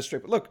 scene at a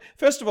strip, look.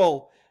 First of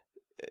all,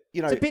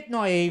 It's a bit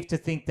naive to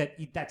think that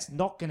that's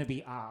not going to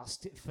be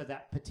asked for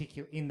that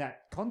particular in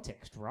that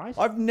context, right?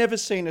 I've never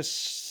seen a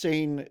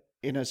scene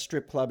in a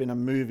strip club in a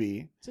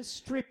movie It's a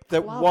strip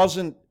that club.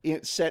 wasn't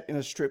set in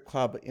a strip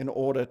club in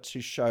order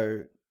to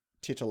show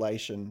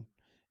titillation,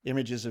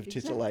 images of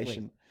Exactly.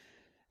 titillation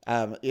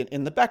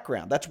in the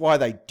background. That's why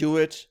they do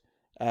it,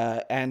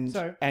 and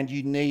So-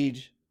 you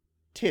need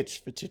tits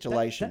for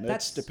titillation.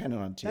 that's That's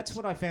dependent on tits. That's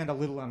what I found a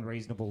little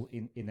unreasonable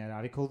in that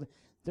article.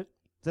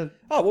 The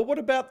Oh, well, what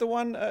about the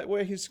one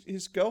where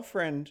his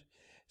girlfriend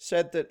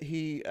said that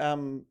he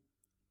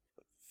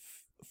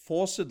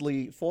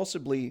forcibly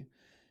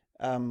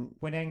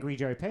when Angry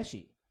Joe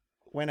Pesci.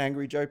 went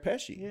angry Joe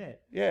Pesci?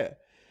 Yeah. Yeah.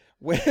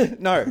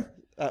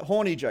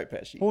 Horny Joe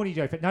Pesci. Horny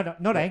Joe Pesci. No,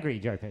 not Angry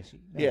Joe Pesci.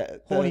 No, Yeah,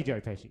 Horny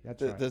Joe Pesci. That's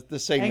The, right. the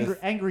scene Angry, with,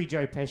 Angry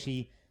Joe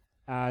Pesci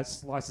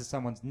slices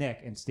someone's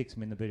neck and sticks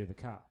them in the boot of the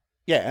car.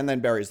 yeah, and then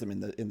buries them in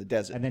the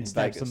desert And then in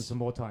stabs Vegas. them some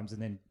more times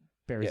and then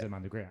buries Yeah. them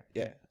underground.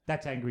 Yeah.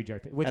 That's Angry Joe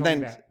Pesci. We're And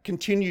talking then about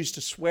continues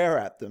to swear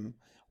at them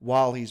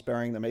while he's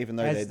burying them, even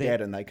though As they're they're-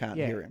 dead and they can't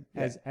yeah, hear him.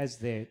 Yeah. as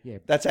they're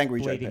That's angry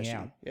Joe bleeding Pesci.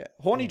 out. Yeah.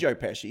 Horny Joe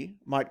Pesci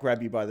might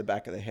grab you by the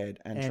back of the head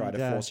and try And,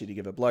 to force you to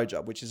give a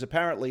blowjob, which is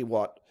apparently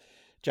what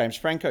James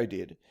Franco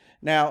did.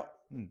 Now,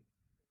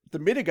 the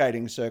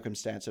mitigating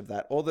circumstance of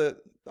that, or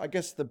I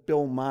guess the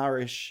Bill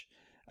Maher-ish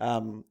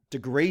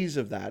degrees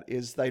of that,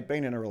 is they'd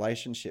been in a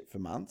relationship for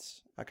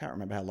months. I can't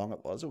remember how long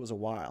it was. It was a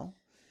while.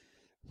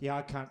 Yeah,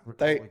 I can't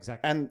recall They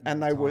exactly. and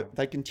the time.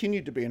 they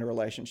continued to be in a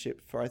relationship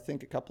for I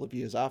think a couple of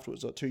years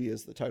afterwards, or 2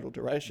 years, the total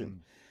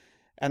duration.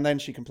 And then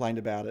she complained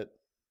about it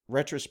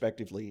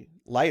retrospectively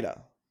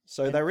later.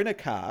 So they were in a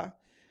car.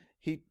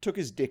 He took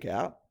his dick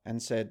out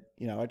and said,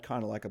 I'd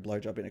kind of like a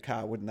blowjob in a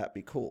car. Wouldn't that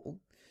be cool?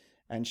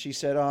 And she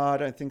said, oh, I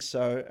don't think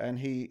so. And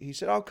he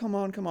said, oh, come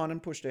on,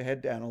 and pushed her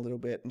head down a little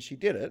bit. And she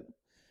did it,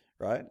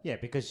 right? Yeah,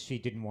 because she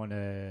didn't want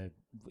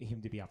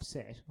him to be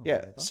upset. or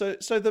Yeah. whatever.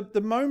 So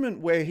the moment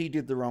where he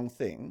did the wrong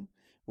thing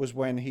was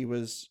when he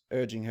was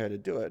urging her to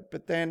do it.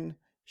 But then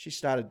she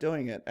started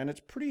doing it. And it's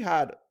pretty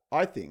hard,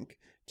 I think,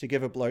 to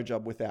give a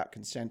blowjob without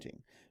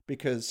consenting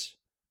because,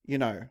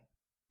 you're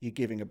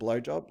giving a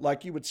blowjob.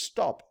 Like you would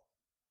stop,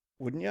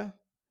 wouldn't you?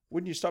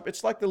 Wouldn't you stop?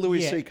 It's like the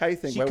Louis Yeah. C.K.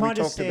 thing She where we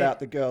kinda talked said- about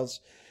the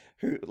girls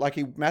who, like,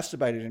 he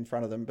masturbated in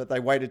front of them, but they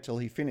waited till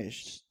he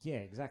finished Yeah,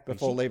 exactly.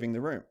 before leaving the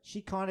room.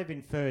 She kind of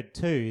inferred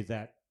too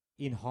that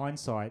in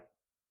hindsight,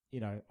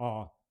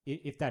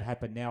 if that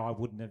happened now, I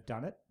wouldn't have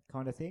done it,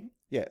 kind of thing.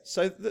 Yeah.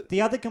 So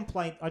The other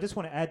complaint, I just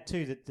want to add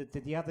too, that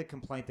the other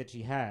complaint that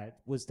she had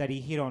was that he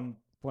hit on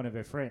one of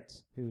her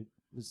friends who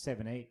was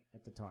 17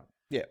 at the time.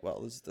 yeah, well,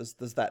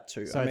 there's that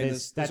too. So I mean,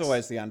 there's- there's that's-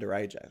 always the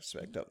underage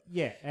aspect of.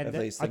 Yeah, and Of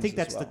these I things think as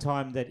that's well. the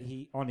time that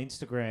he on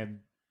Instagram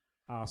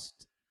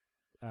asked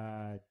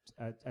a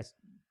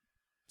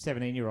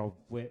 17-year-old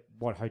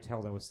what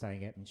hotel they were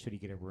staying at and should he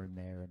get a room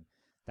there and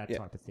that Yeah.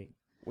 type of thing.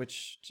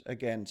 Which,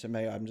 again, to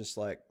me, I'm just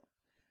like,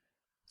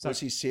 So- was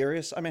he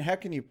serious? I mean, how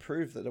can you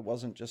prove that it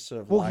wasn't just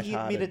sort of Well, he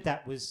lighthearted? admitted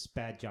that was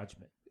bad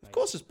judgment. Of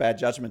course, it's bad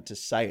judgment to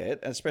say it,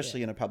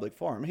 especially in a public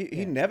forum. He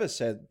Yeah. never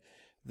said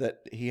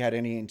that he had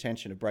any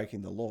intention of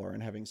breaking the law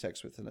and having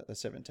sex with a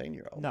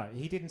 17-year-old. No,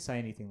 he didn't say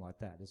anything like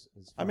that. As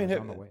I far mean, as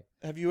I'm aware.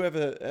 have you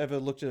ever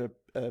looked at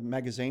a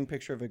magazine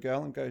picture of a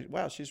girl and go,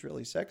 wow, she's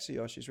really sexy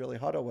or she's really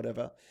hot or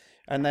whatever,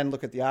 and then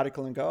look at the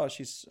article and go, oh,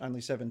 she's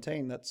only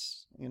 17.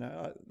 That's,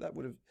 that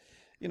would have,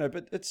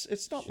 but it's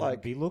not Shouldn't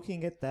like be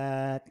looking at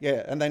that.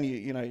 yeah. And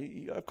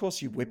then of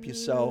course you whip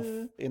yourself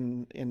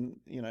in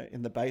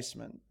the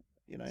basement,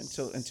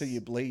 until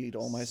you bleed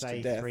almost Say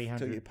to death,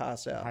 300 until you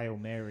pass out. Hail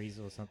Marys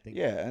or something.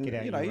 Yeah, and Get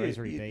out your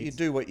rosary you beads.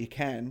 do what you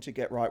can to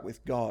get right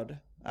with God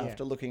Yeah.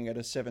 after looking at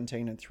a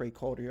 17 and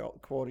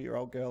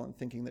 3/4-year-old girl and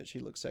thinking that she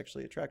looks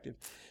sexually attractive.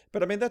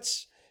 But I mean,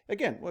 that's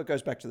again, well, it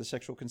goes back to the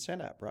sexual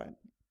consent app, right?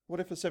 What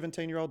if a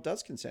 17-year-old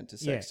does consent to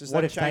sex? Does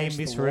What that if they change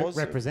the laws of-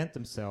 misrepresent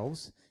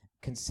themselves,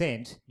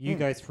 consent, you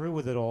go through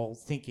with it all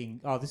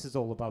thinking, oh, this is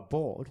all above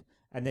board,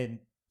 and then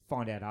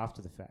find out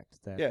after the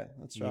fact that Yeah,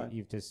 that's right.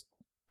 you've just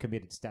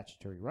committed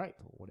statutory rape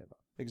or whatever.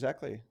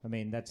 Exactly. I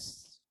mean,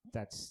 that's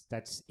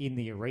in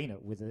the arena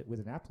with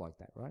an app like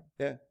that, right?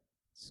 Yeah.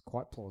 It's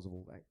quite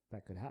plausible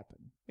that could happen.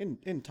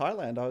 In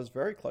Thailand, I was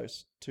very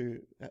close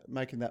to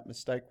making that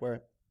mistake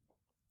where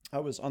I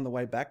was on the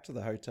way back to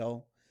the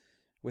hotel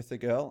with the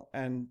girl,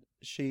 and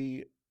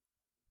she,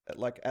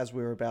 like as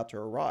we were about to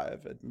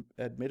arrive,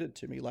 admitted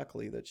to me,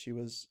 luckily, that she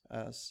was,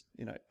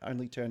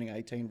 only turning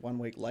 18 1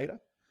 week later.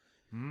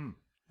 Mm.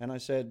 And I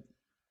said,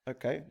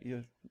 "Okay,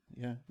 you're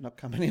not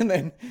coming in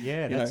then."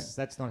 Yeah,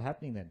 that's not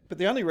happening then. But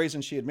the only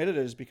reason she admitted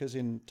it is because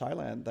in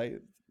Thailand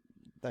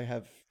they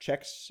have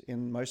checks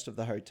in most of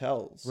the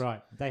hotels.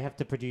 Right, they have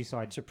to produce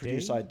ID. To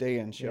produce ID,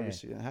 and she Yeah.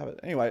 obviously didn't have it.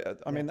 Anyway,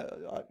 I mean,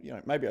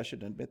 maybe I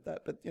shouldn't admit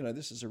that, but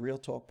this is a real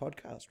talk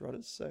podcast,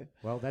 Rodders. So,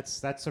 Well,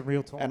 that's a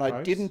real talk. and I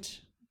folks.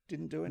 didn't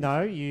do anything.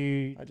 No,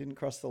 you I didn't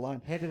cross the line.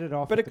 headed it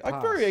off. But at the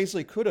I very pass.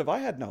 easily could have. I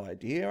had no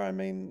idea. I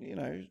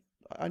mean,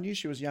 I knew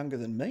she was younger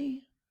than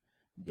me,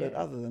 but Yeah.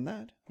 other than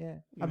that, Yeah,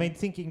 you I mean,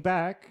 thinking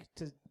back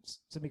to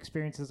some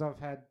experiences I've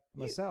had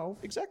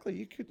myself,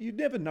 exactly, you'd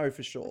never know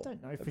for sure. I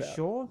don't know for about-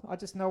 sure. I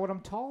just know what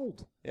I'm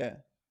told. Yeah,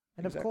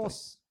 And of exactly.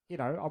 course,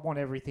 I want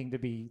everything to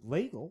be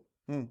legal.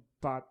 Mm.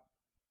 But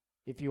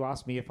if you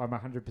ask me if I'm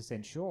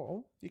 100%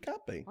 sure, You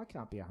can't be. I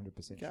can't be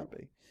 100% sure. Can't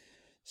be.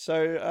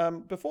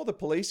 So before the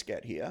police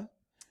get here,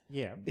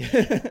 Yeah.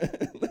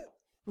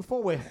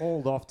 Before we're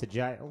hauled off to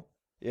jail,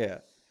 yeah.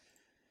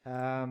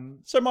 um,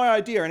 So my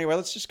idea, anyway,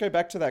 let's just go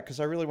back to that because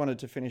I really wanted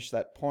to finish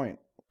that point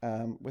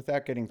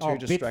without getting too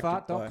distracted.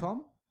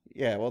 bitfart.com.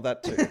 Yeah, well,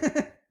 that too.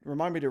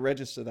 Remind me to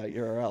register that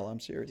URL. I'm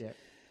serious.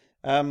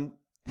 Yeah.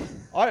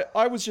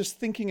 I was just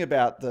thinking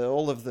about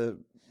all of the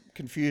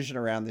confusion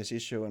around this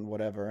issue and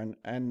whatever,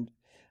 and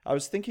I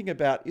was thinking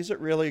about, is it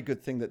really a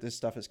good thing that this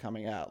stuff is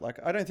coming out? Like,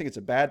 I don't think it's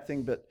a bad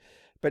thing, but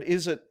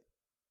is it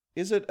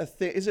is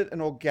it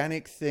an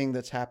organic thing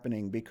that's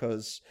happening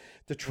because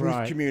the truth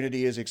Right.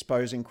 community is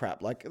exposing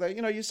crap? Like,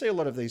 you see a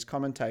lot of these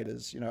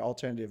commentators,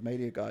 alternative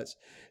media guys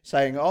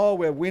saying, "Oh,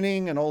 we're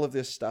winning," and all of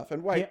this stuff.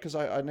 And wait, Yeah. because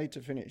I need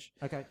to finish,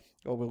 Okay.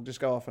 or we'll just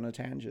go off on a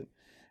tangent.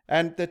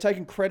 And they're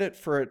taking credit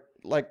for it,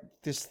 like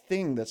this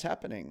thing that's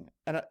happening.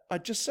 And I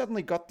just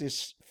suddenly got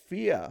this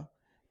fear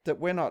that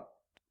we're not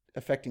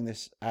affecting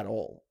this at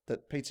all,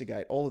 that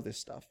Pizzagate, all of this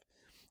stuff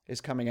is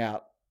coming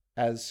out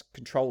as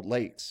controlled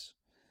leaks.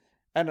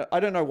 And I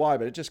don't know why,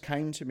 but it just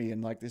came to me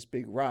in like this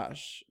big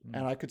rush.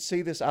 And I could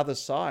see this other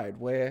side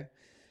where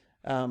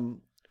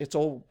it's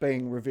all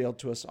being revealed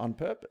to us on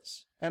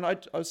purpose. And I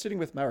was sitting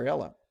with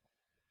Mariella,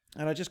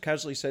 and I just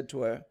casually said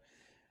to her,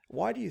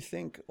 "Why do you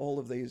think all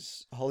of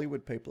these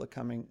Hollywood people are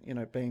coming,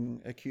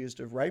 being accused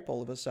of rape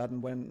all of a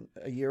sudden when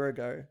a year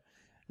ago,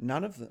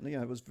 none of them,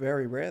 it was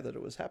very rare that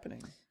it was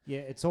happening?" Yeah,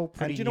 it's all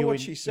pretty do you know new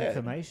what she said?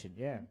 information.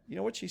 Yeah. You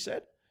know what she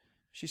said?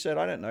 She said,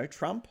 "I don't know,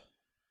 Trump."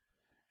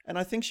 And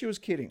I think she was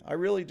kidding. I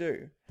really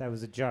do. That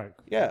was a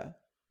joke. Yeah.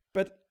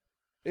 But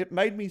it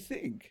made me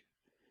think.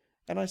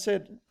 And I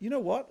said, "You know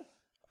what?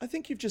 I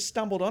think you've just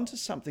stumbled onto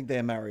something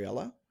there,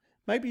 Mariella.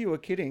 Maybe you were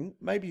kidding.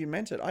 Maybe you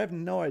meant it. I have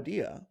no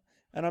idea.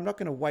 And I'm not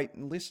going to wait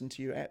and listen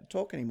to you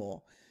talk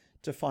anymore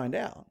to find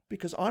out,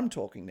 because I'm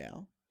talking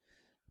now."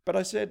 But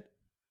I said,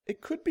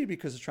 it could be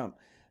because of Trump.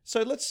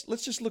 So let's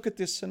just look at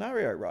this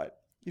scenario, right?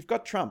 You've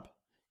got Trump.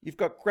 You've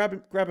got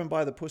grab him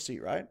by the pussy,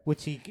 right?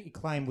 Which he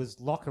claimed was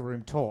locker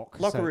room talk.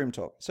 Locker room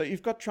talk. So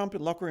you've got Trump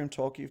in locker room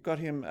talk. You've got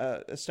him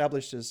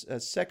established as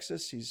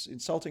sexist. He's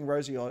insulting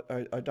Rosie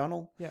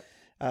O'Donnell.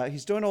 Yeah.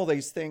 He's doing all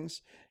these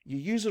things. You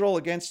use it all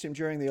against him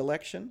during the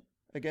election,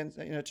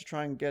 to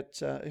try and get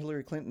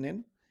Hillary Clinton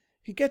in.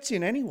 He gets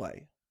in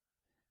anyway.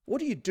 What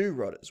do you do,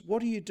 Rodders?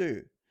 What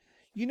do?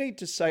 You need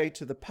to say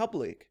to the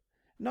public,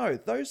 no,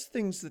 those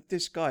things that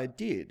this guy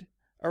did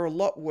are a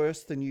lot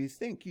worse than you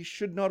think. You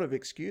should not have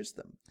excused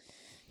them.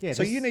 Yeah.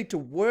 So you need to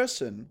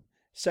worsen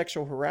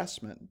sexual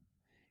harassment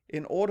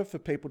in order for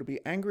people to be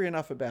angry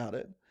enough about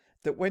it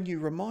that when you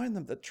remind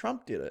them that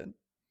Trump did it,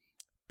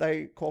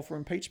 they call for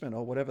impeachment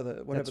or whatever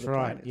the That's plan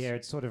right. is. Yeah,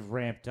 it sort of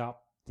ramped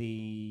up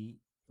the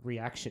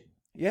reaction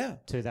Yeah.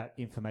 to that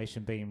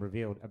information being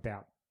revealed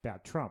about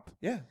Trump.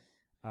 Yeah.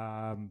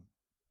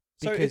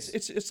 So Because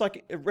it's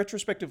like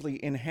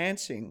retrospectively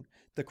enhancing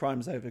the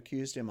crimes they've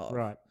accused him of,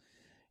 right.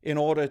 in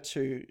order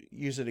to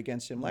use it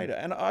against him later.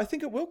 And I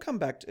think it will come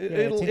back to it's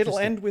it'll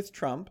interesting. end with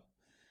Trump,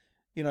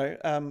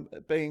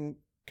 being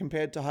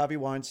compared to Harvey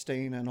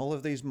Weinstein and all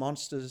of these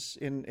monsters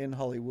in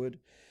Hollywood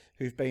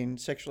who've been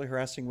sexually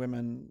harassing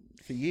women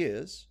for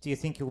years. Do you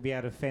think he'll be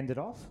able to fend it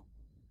off?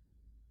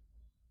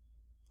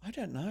 I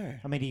don't know.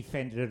 I mean, he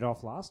fended it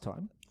off last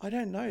time. I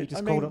don't know. He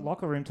just called it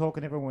locker room talk,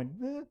 and everyone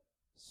went,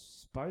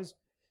 suppose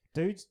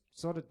dudes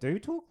sort of do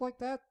talk like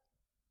that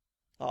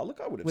Oh,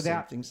 look, I would have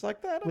without- said things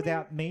like that.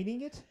 without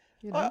meaning it.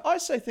 You know? I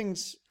say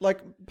things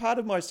like, part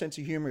of my sense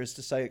of humor is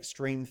to say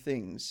extreme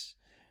things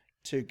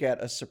to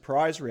get a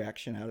surprise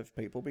reaction out of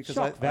people, because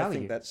I Shock value.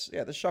 think that's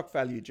the shock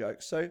value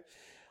joke. So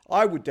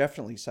I would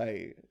definitely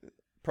say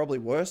probably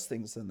worse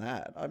things than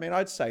that. I mean,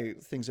 I'd say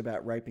things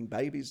about raping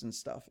babies and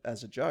stuff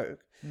as a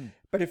joke.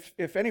 But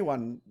if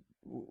anyone,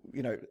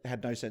 you know,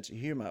 had no sense of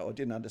humor or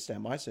didn't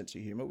understand my sense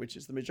of humor, which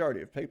is the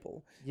majority of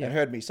people, and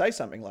heard me say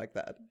something like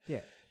that,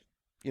 Yeah.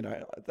 you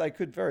know, they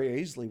could very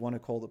easily want to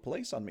call the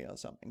police on me or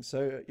something.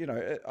 So, you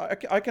know,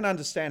 I can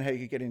understand how you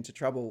could get into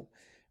trouble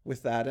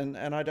with that. And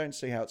I don't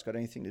see how it's got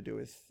anything to do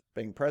with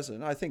being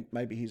president. I think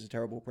maybe he's a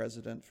terrible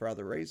president for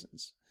other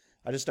reasons.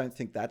 I just don't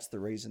think that's the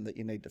reason that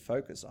you need to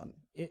focus on.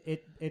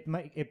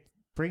 It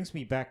brings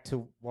me back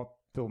to what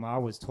Bill Maher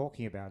was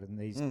talking about in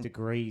these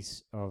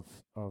degrees of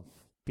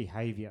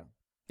behaviour.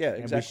 Yeah, And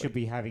we exactly. should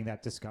be having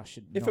that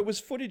discussion. If it was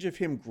footage of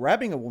him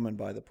grabbing a woman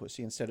by the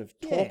pussy instead of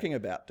talking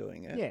about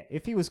doing it. Yeah,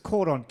 if he was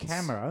caught on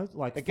camera,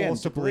 like Again,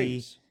 forcibly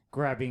degrees.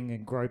 grabbing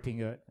and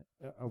groping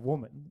a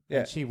woman, Yeah.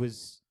 and she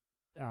was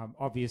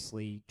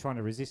obviously trying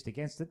to resist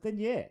against it, then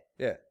yeah,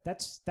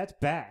 that's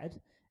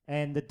bad,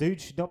 and the dude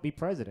should not be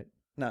president.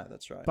 No,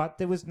 that's right. But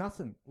there was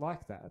nothing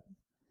like that.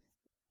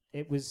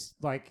 It was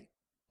like,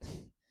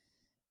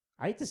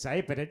 I hate to say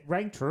it, but it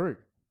rang true.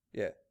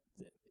 Yeah.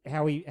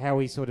 How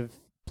he sort of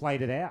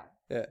played it out.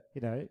 Yeah.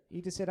 You know,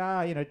 he just said,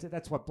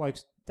 that's what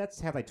blokes, that's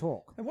how they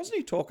talk. And wasn't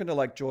he talking to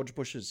like George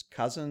Bush's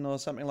cousin or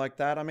something like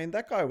that? I mean,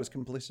 that guy was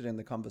complicit in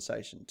the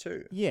conversation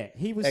too. Yeah,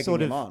 he was Egging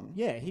sort him of on.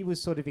 yeah, he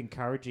was sort of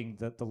encouraging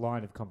the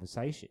line of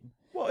conversation.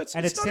 Well, it's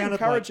And not it sounded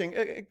encouraging.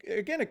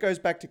 Again, it goes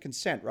back to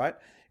consent, right?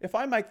 If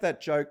I make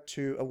that joke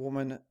to a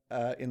woman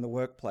in the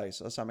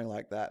workplace or something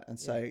like that and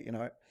say, you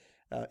know,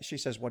 she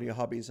says, "What are your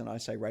hobbies?" And I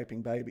say,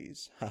 "Raping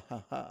babies." Ha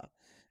ha ha.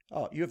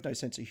 Oh, you have no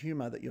sense of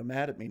humor that you're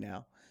mad at me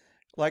now.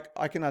 Like,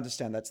 I can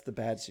understand that's the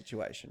bad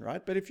situation,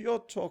 right? But if you're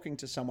talking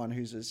to someone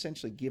who's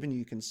essentially given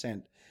you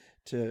consent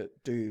to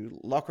do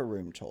locker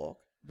room talk,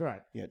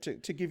 Right. yeah,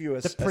 to give you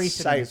a The a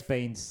precedent has safe,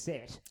 been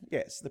set.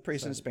 yes, the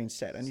precedent's been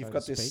set, and so you've to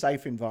got this speak.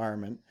 safe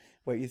environment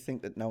where you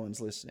think that no one's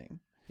listening.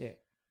 Yeah.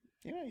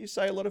 You know, you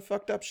say a lot of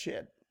fucked up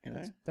shit, you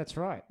know. That's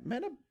right.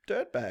 Men are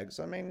dirtbags.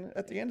 I mean,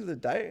 at the end of the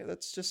day,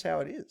 that's just how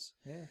it is.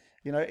 Yeah.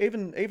 You know,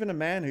 even a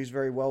man who's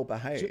very well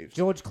behaved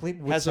George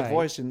Clinton would has say, a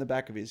voice in the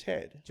back of his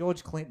head.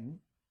 George Clinton,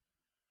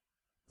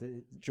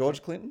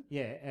 George Clinton?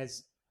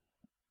 as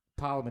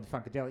Parliament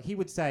Funkadelic, he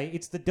would say,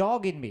 "It's the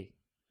dog in me.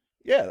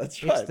 Yeah,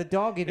 that's right. It's the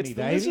dog in It's me,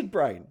 the baby." lizard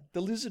brain.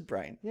 The lizard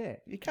brain. Yeah.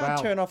 You can't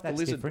Well, turn off the that's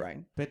lizard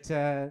different. brain.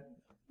 But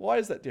Why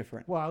is that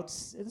different? well, I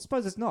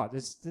suppose it's not.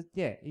 He's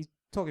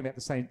talking about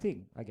the same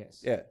thing, I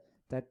guess. Yeah.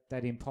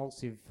 That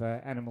impulsive,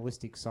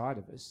 animalistic side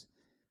of us,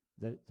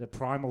 the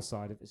primal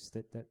side of us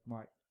that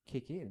might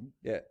kick in,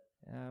 Yeah.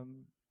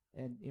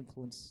 and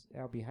influence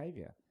our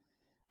behaviour.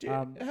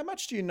 How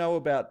much do you know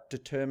about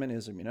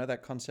determinism? You know,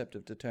 that concept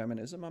of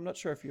determinism? I'm not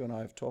sure if you and I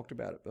have talked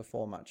about it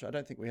before much. I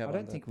don't think we have I on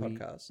don't the think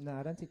podcast.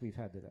 I don't think we've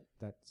had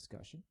that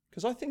discussion.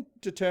 Because I think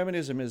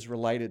determinism is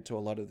related to a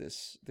lot of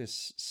this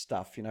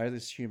stuff, you know,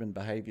 this human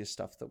behavior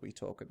stuff that we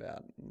talk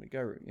about. And we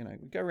go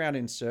around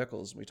in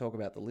circles and we talk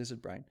about the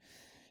lizard brain.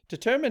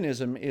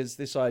 Determinism is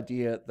this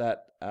idea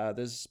that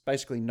there's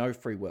basically no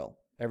free will.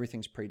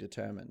 Everything's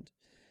predetermined.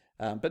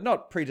 But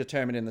not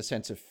predetermined in the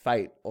sense of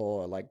fate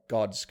or like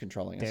God's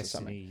controlling us or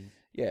something. Destiny.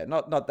 Yeah,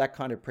 not that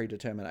kind of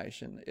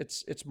predetermination.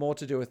 It's more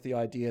to do with the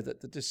idea that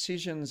the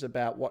decisions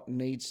about what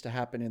needs to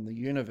happen in the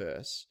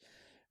universe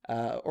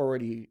are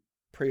already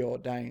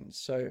preordained.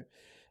 So,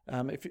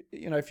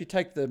 if you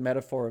take the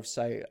metaphor of,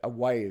 say, a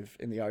wave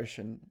in the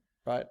ocean,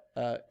 right?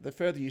 The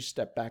further you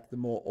step back, the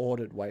more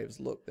ordered waves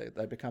look.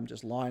 They become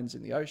just lines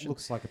in the ocean.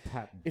 Looks like a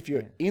pattern. If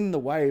you're in the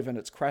wave and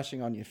it's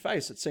crashing on your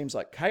face, it seems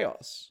like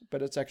chaos,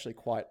 but it's actually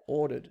quite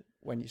ordered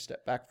when you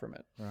step back from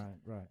it.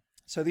 Right.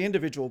 So the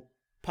individual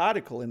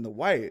particle in the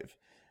wave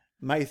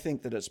may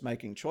think that it's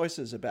making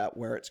choices about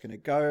where it's going to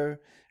go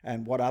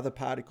and what other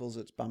particles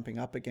it's bumping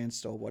up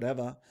against or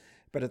whatever.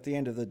 But at the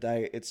end of the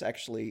day,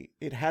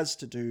 it has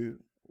to do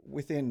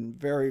within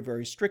very,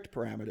 very strict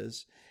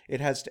parameters.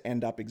 It has to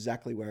end up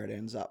exactly where it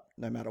ends up,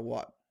 no matter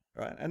what.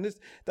 Right. And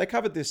they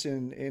covered this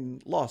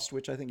in Lost,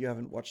 which I think you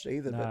haven't watched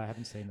either. No, I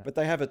haven't seen that. But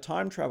they have a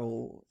time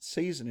travel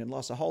season in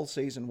Lost, a whole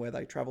season where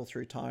they travel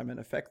through time and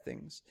affect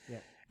things. Yeah.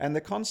 And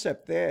the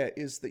concept there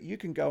is that you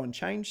can go and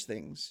change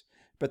things,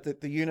 but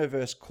that the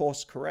universe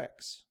course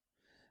corrects.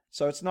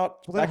 So it's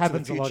not Well, that back to the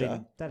happens a lot.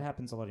 future. That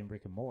happens a lot in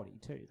Rick and Morty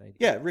too.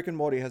 Yeah, Rick and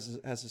Morty has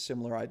a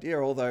similar idea,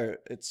 although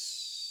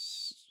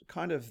it's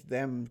kind of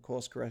them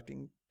course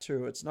correcting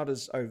too. It's not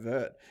as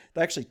overt.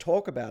 They actually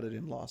talk about it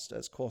in Lost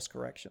as course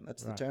correction.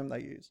 That's the term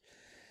they use.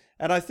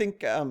 And I think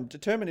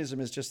determinism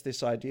is just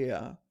this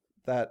idea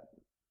that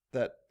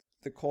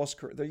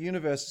the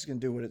universe is going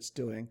to do what it's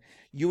doing.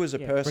 You as a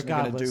Yeah, person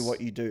are going to do regardless-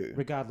 what you do.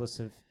 regardless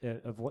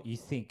of what you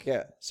think.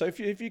 Yeah. So if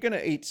you're going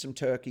to eat some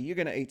turkey, you're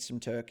going to eat some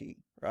turkey,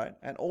 right?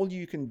 And all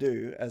you can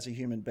do as a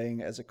human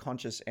being, as a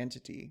conscious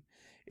entity,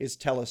 is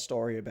tell a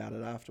story about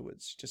it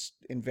afterwards. Just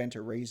invent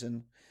a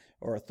reason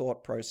or a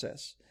thought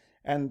process.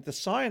 And the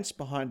science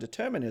behind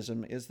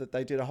determinism is that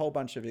they did a whole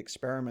bunch of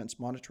experiments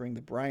monitoring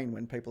the brain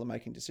when people are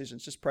making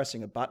decisions, just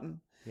pressing a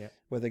button, Yeah.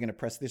 where they're going to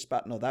press this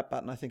button or that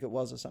button, I think it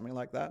was, or something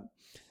like that.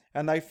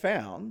 And they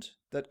found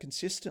that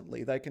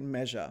consistently they can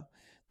measure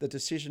the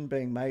decision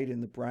being made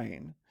in the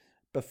brain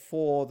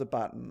before the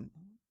button,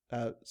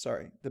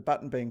 the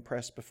button being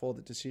pressed before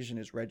the decision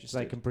is So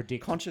registered they can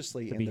predict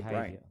consciously the in the behavior.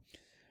 brain.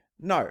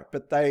 No,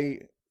 but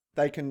they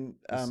can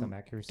With some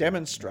accuracy.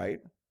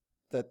 demonstrate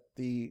that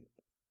the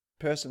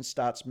person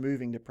starts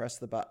moving to press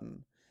the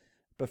button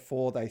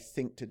before they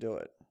think to do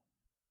it,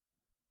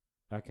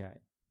 Okay.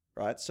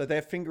 right? So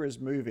their finger is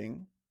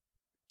moving,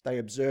 they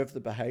observe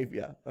the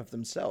behavior of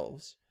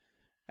themselves,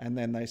 and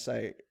then they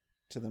say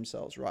to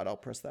themselves, right, I'll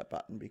press that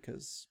button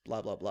because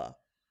blah, blah, blah,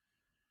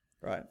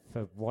 right?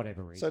 For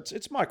whatever reason. So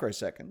it's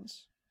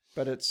microseconds,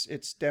 but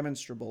it's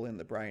demonstrable in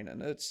the brain,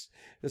 and it's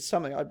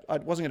something I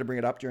wasn't going to bring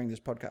it up during this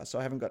podcast, so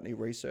I haven't got any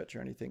research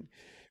or anything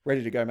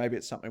ready to go. Maybe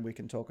it's something we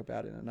can talk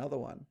about in another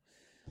one.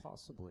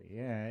 Possibly,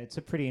 yeah. It's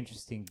a pretty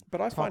interesting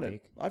But I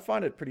topic.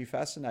 find it pretty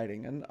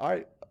fascinating, and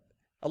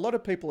a lot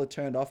of people are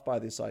turned off by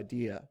this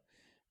idea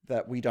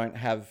that we don't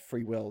have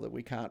free will, that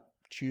we can't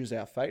choose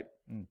our fate.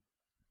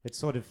 It's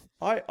sort of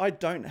I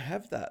don't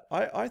have that.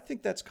 I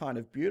think that's kind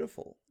of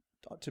beautiful,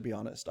 to be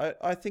honest.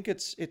 I think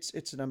it's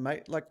an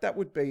amazing, like, that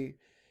would be,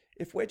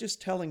 if we're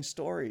just telling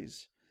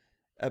stories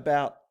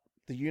about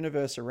the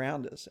universe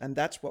around us, and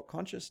that's what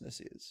consciousness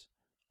is,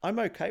 I'm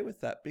okay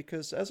with that,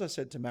 because as I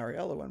said to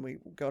Mariella when we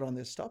got on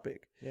this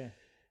topic, yeah.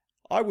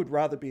 I would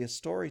rather be a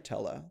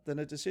storyteller than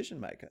a decision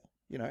maker.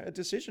 You know, a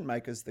decision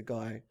maker is the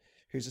guy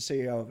who's a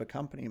CEO of a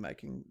company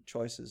making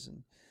choices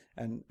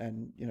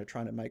and you know,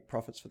 trying to make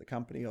profits for the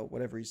company or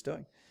whatever he's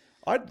doing.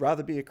 I'd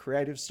rather be a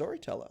creative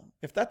storyteller.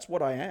 If that's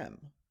what I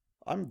am,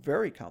 I'm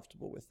very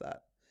comfortable with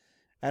that.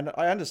 And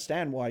I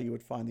understand why you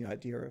would find the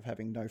idea of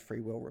having no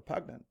free will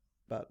repugnant.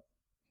 But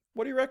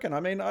what do you reckon? I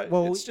mean,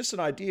 Well, it's just an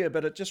idea,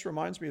 but it just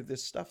reminds me of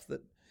this stuff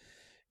that,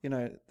 you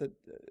know, that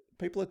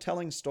people are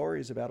telling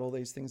stories about all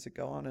these things that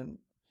go on. And,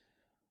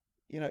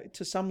 you know,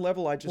 to some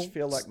level, I just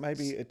feel like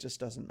maybe it just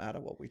doesn't matter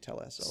what we tell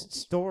ourselves.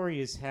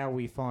 Story is how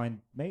we find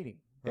meaning.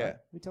 Right? Yeah.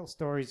 We tell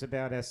stories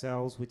about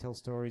ourselves. We tell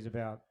stories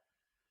about,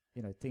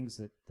 you know,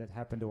 things that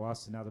happen to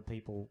us and other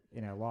people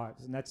in our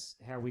lives. And that's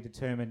how we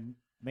determine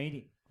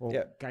meaning or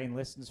Yeah. gain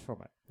lessons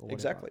from it. Or whatever.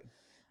 Exactly.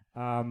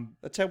 Um,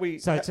 That's how we.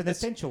 so it's an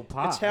essential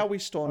part It's how we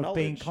store of knowledge.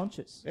 being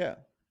conscious. Yeah.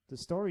 The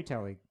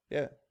storytelling,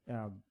 Yeah.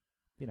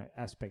 you know,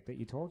 aspect that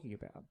you're talking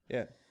about.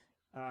 Yeah.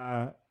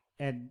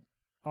 And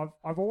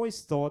I've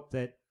always thought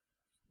that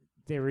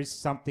there is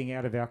something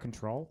out of our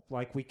control.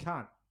 Like, we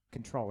can't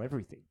control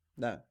everything.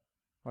 No.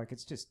 Like,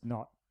 it's just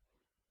not.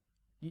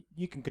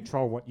 You can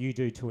control what you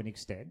do to an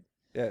extent,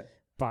 Yeah.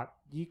 but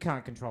you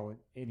can't control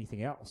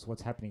anything else,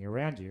 what's happening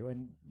around you.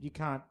 And you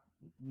can't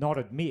not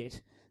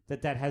admit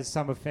that that has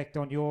some effect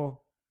on your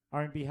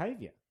own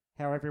behavior,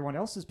 how everyone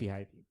else is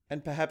behaving.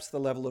 And perhaps the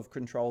level of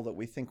control that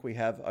we think we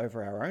have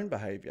over our own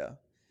behavior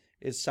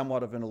is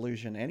somewhat of an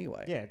illusion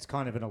anyway. Yeah, it's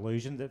kind of an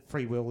illusion that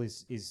free will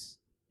is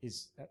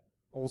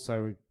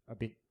also a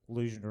bit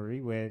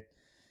illusionary, where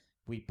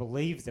we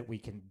believe that we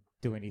can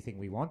do anything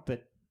we want,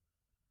 but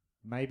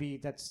maybe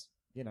that's,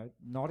 you know,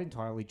 not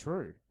entirely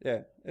true.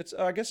 Yeah,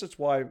 I guess it's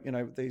why, you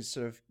know, these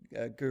sort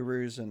of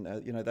gurus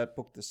and you know, that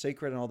book The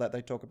Secret and all that,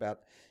 they talk about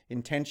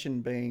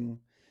intention being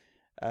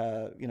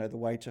you know, the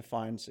way to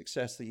find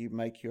success, that you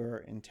make your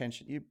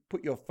intention, you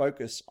put your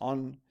focus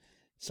on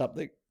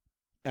something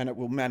and it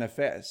will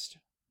manifest.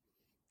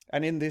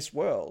 And in this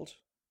world,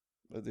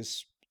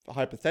 this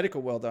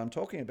hypothetical world that I'm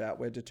talking about,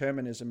 where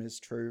determinism is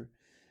true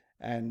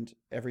and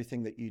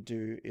everything that you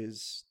do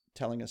is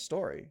telling a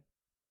story,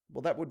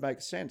 well, that would make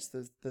sense.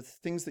 The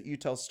things that you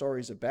tell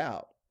stories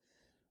about,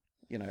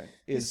 you know,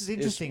 This is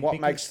interesting what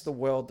because- makes the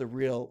world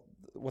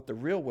what the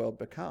real world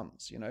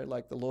becomes. You know,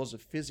 like the laws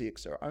of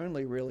physics are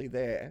only really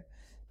there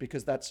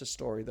because that's a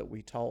story that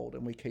we told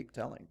and we keep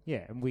telling.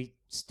 Yeah, and we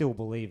still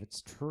believe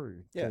it's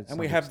true. Yeah, to and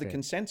we some have the extent.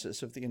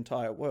 consensus of the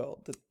entire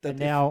world that And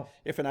now,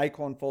 if an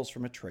acorn falls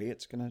from a tree,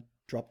 it's going to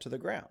drop to the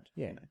ground.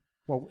 yeah. You know?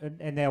 Well,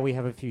 and now we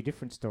have a few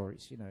different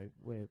stories, you know,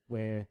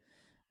 where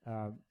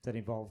that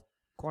involve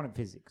quantum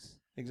physics.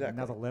 Exactly.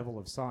 Another level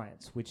of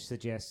science, which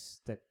suggests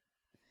that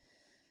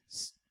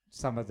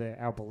some of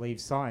our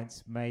believed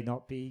science may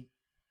not be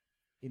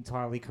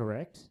entirely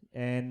correct,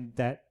 and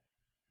that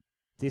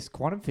this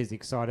quantum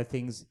physics side of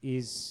things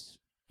is,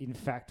 in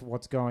fact,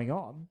 what's going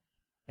on.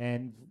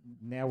 And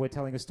now we're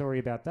telling a story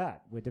about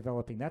that. We're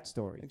developing that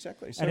story.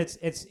 Exactly. So, And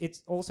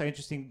it's also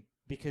interesting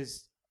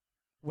because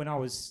when I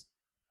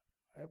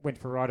went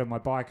for a ride on my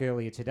bike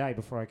earlier today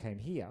before I came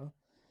here,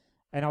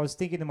 and I was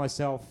thinking to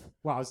myself,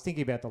 well, I was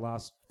thinking about the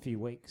last few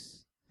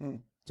weeks,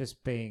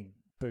 just being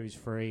booze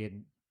free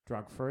and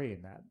drug free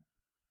and that.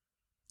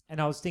 And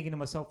I was thinking to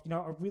myself, you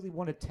know, I really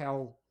want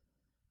to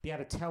be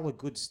able to tell a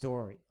good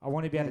story. I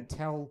want to be able to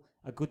tell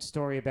a good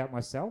story about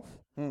myself.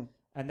 And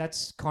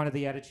that's kind of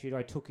the attitude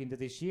I took into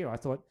this year. I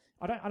thought,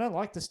 I don't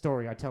like the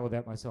story I tell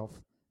about myself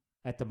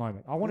at the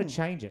moment. I want to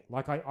change it.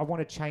 Like I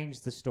want to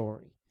change the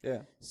story.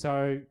 Yeah.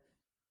 So,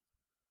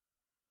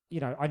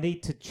 you know, I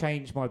need to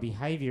change my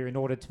behavior in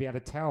order to be able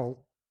to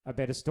tell a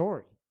better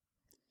story.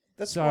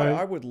 That's why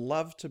I would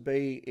love to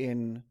be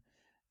in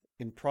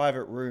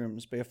private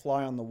rooms, be a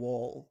fly on the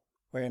wall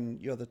when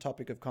you're the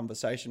topic of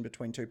conversation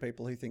between two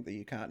people who think that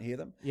you can't hear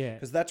them. Yeah.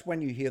 Because that's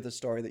when you hear the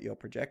story that you're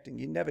projecting.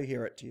 You never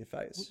hear it to your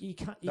face. You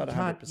can't know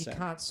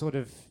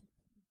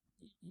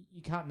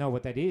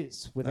what that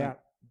is without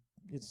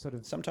it's sort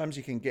of. Sometimes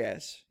you can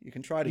guess. You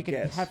can try to guess.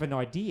 You can have an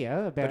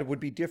idea about. But it would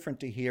be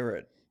different to hear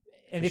it.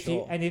 And if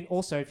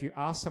if you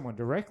ask someone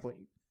directly,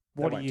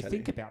 what do you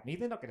think about me?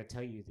 They're not going to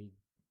tell you the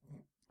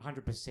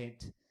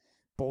 100%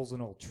 balls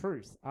and all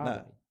truth, are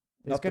they?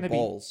 There's not the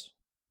balls.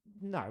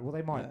 No, well,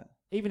 they might. No.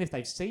 Even if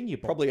they've seen your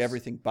balls. Probably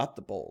everything but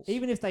the balls.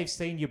 Even if they've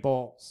seen your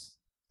balls,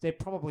 they're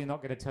probably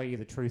not going to tell you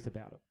the truth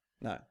about it.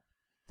 No.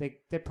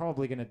 They're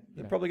probably going to...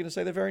 They're probably going to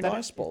say they're very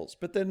nice balls,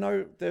 but there's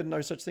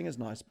no such thing as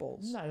nice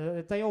balls.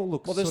 No, they all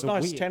look well, there's sort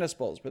of nice weird. tennis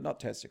balls, but not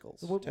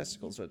testicles. Well,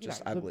 testicles are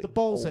just ugly. The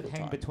balls that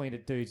hang between a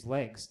dude's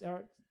legs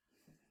are...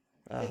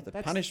 the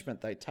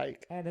punishment they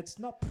take. And it's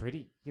not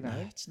pretty, you know.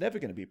 It's never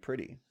going to be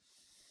pretty.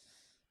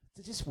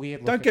 They're just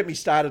weird. Don't get me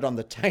started on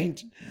the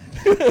taint.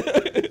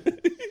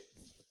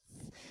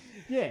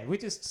 Yeah, we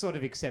just sort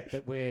of accept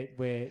that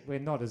we're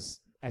not as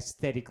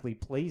aesthetically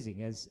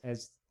pleasing as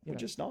we're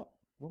just not.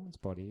 Woman's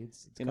body.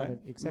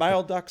 It's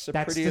male ducks are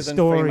prettier than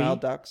female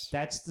ducks.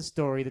 That's the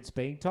story that's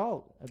being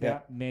told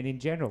about men in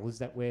general, is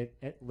that we're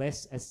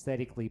less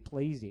aesthetically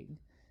pleasing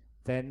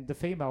than the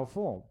female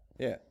form.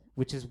 Yeah.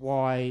 Which is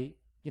why,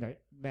 you know,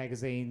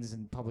 magazines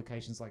and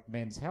publications like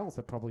Men's Health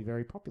are probably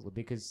very popular,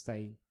 because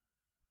they,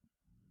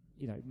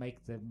 you know,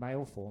 make the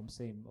male form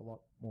seem a lot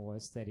more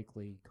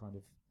aesthetically kind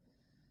of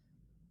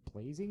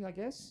pleasing, I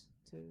guess,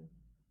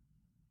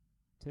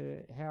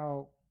 to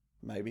how...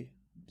 Maybe.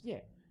 Yeah.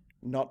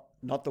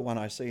 Not the one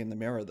I see in the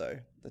mirror, though.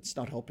 That's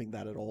not helping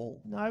that at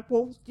all. No,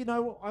 well, you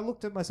know, I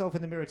looked at myself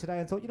in the mirror today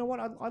and thought, you know what,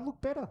 I look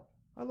better.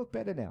 I look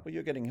better now. Well,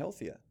 you're getting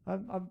healthier.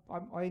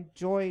 I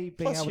enjoy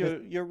being Plus, able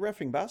to... you're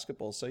reffing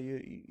basketball, so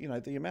you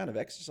know the amount of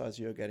exercise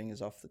you're getting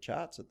is off the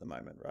charts at the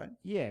moment, right?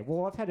 Yeah,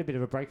 well, I've had a bit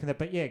of a break from that,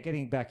 but yeah,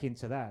 getting back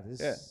into that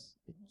is...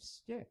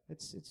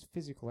 It's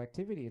physical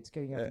activity. It's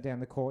getting up and down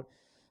the court,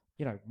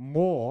 you know,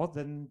 more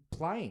than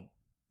playing.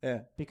 Yeah.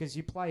 Because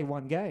you play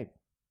one game.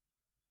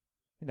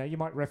 You know, you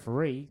might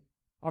referee.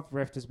 I've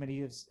reffed as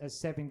many as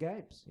 7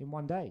 games in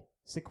one day,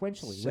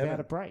 sequentially, without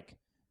a break.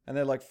 And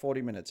they're like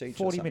 40 minutes each.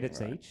 40 minutes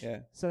right? each. Yeah.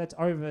 So that's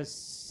over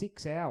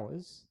 6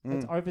 hours.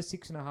 That's over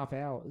 6.5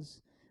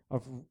 hours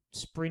of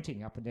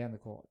sprinting up and down the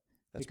court.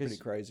 That's pretty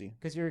crazy.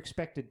 Because you're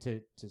expected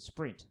to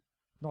sprint,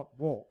 not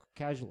walk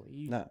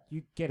casually.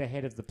 You get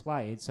ahead of the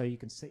play so you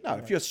can see. No,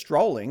 if you're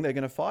strolling, they're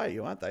going to fire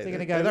you, aren't they?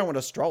 They don't want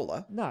a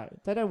stroller. No,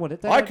 they don't want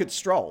it. I could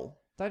stroll.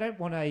 They don't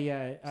want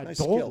a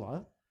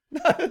dawdler.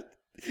 No.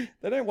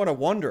 They don't want a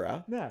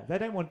wanderer. No, they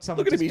don't want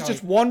someone. Look at him; he's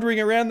just wandering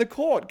around the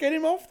court. Get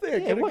him off there.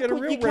 Get a real ref in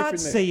there. You can't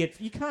see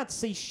it. You can't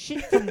see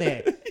shit from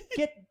there.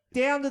 Get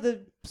down to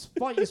the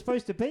spot you're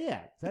supposed to be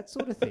at. That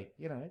sort of thing.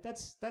 You know,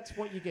 that's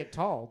what you get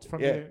told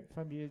from your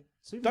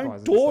supervisor.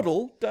 Don't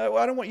dawdle.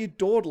 I don't want you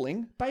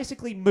dawdling.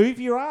 Basically, move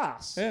your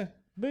ass. Yeah,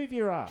 move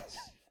your ass.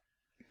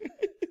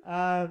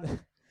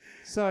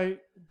 So,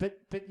 but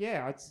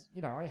yeah, it's,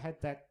 you know, I had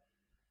that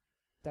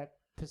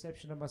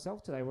perception of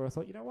myself today where I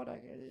thought, you know what,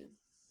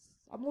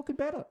 I'm looking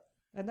better,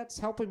 and that's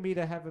helping me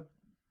to have a,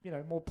 you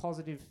know, more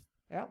positive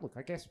outlook,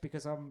 I guess,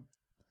 because I'm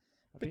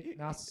a bit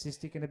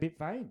narcissistic and a bit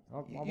vain.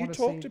 You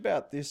talked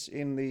about this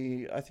in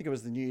I think it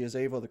was the New Year's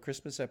Eve or the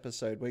Christmas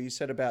episode, where you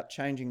said about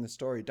changing the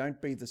story.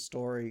 Don't be the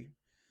story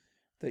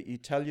that you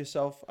tell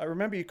yourself. I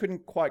remember you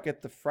couldn't quite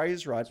get the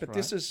phrase right, but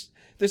this is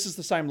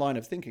the same line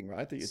of thinking,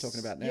 right, that you're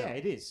talking about now. Yeah,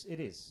 it is.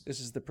 This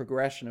is the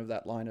progression of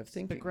that line of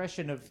thinking.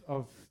 Progression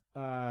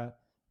of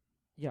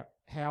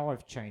how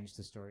I've changed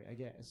the story, I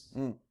guess.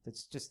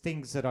 It's just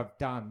things that I've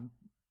done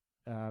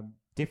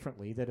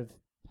differently that have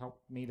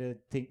helped me to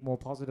think more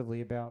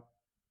positively about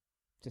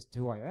just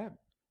who I am.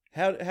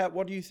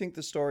 What do you think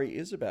the story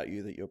is about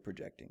you that you're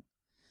projecting?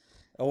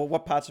 Or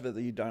what parts of it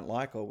that you don't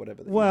like, or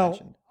whatever that you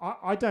mentioned?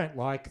 I don't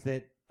like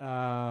that.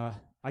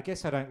 I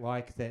guess I don't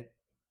like that.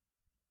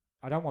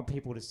 I don't want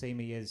people to see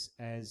me as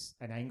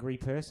an angry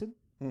person.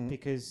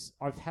 Because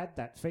I've had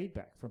that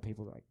feedback from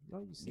people like,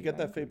 you get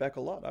that feedback a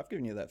lot. I've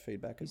given you that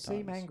feedback. You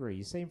seem angry.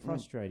 You seem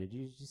frustrated.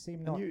 You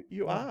seem not. And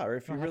you are.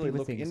 If you really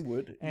look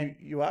inward,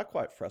 you are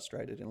quite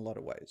frustrated in a lot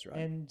of ways, right?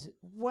 And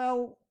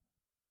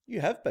you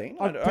have been.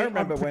 I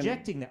remember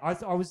projecting that. I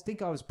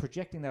think I was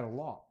projecting that a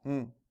lot.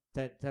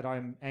 That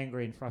I'm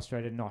angry and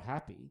frustrated and not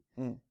happy.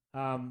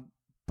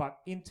 But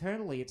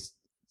internally, it's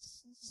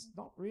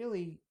not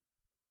really.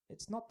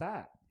 It's not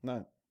that.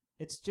 No.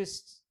 It's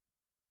just.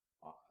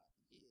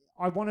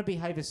 I want to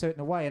behave a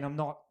certain way, and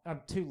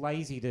I'm too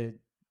lazy to,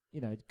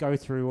 go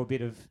through a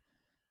bit of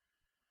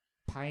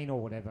pain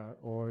or whatever,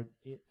 or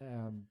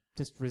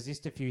just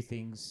resist a few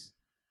things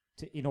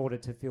in order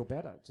to feel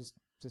better, just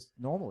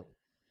normally.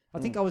 I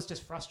think I was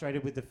just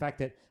frustrated with the fact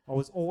that I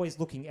was always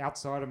looking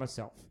outside of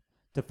myself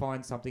to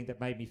find something that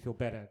made me feel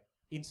better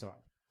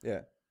inside.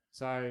 Yeah.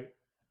 So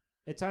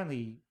it's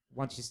only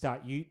once you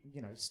start,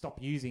 stop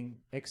using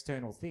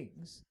external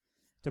things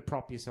to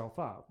prop yourself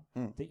up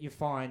that you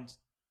find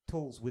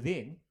tools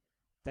within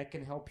that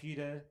can help you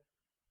to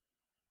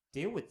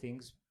deal with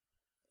things.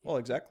 Well,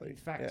 exactly. In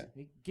fact,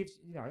 it gives,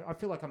 I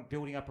feel like I'm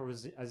building up a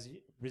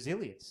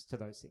resilience to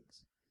those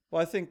things.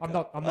 Well, I think I'm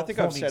not I've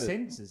forming said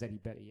sentences any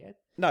better yet.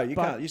 No, you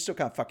can't. You still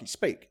can't fucking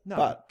speak. No,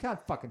 but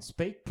can't fucking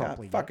speak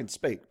properly. Can't fucking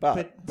speak,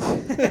 but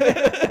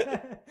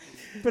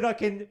but I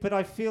can. But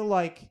I feel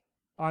like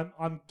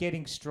I'm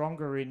getting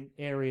stronger in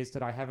areas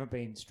that I haven't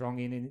been strong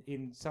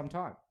in some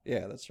time.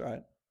 Yeah, that's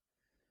right.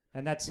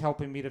 And that's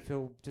helping me to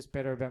feel just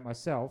better about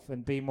myself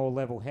and be more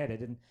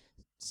level-headed and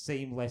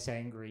seem less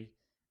angry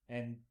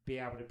and be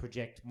able to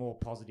project more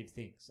positive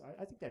things.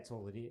 I think that's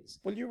all it is.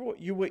 Well,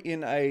 you were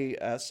in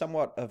a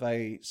somewhat of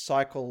a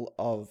cycle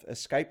of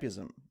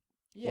escapism,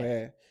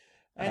 where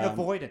and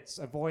avoidance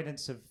of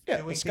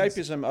doing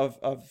escapism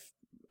things.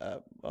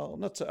 Well,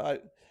 not to,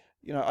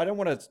 I don't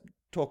want to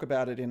talk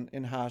about it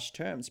in harsh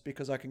terms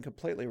because I can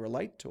completely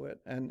relate to it,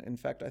 and in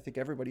fact, I think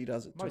everybody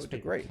does it to a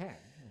degree. Most people can,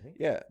 I think.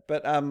 Yeah,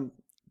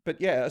 but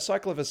yeah, a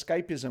cycle of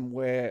escapism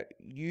where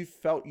you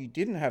felt you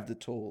didn't have the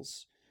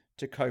tools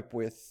to cope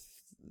with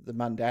the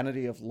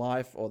mundanity of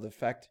life or the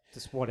fact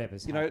just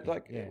whatever's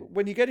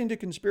when you get into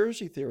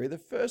conspiracy theory, the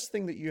first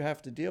thing that you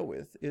have to deal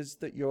with is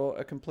that you're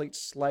a complete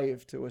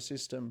slave to a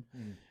system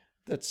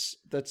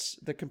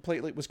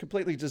that was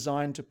completely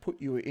designed to put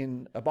you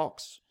in a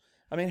box.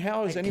 I mean,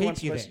 how is anyone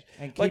supposed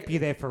to keep you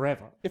there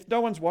forever? If no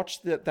one's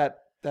watched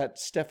that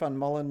Stefan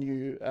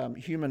Molyneux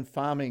human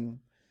farming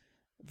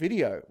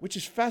video, which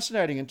is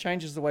fascinating and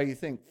changes the way you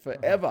think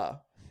forever.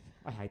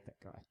 I hate that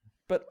guy.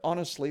 But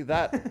honestly,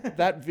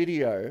 that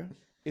video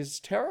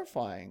is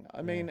terrifying.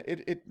 I mean,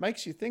 it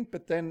makes you think,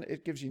 but then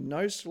it gives you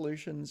no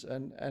solutions.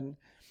 And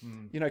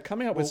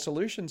coming up with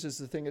solutions is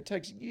the thing. It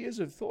takes years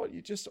of thought.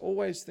 You're just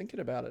always thinking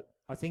about it.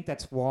 I think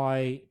that's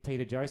why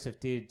Peter Joseph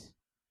did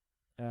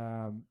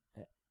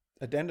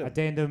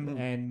Addendum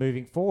and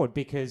Moving Forward,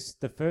 because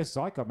the first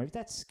Psycho movie,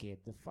 that scared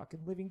the fucking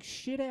living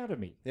shit out of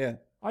me. Yeah.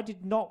 I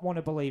did not want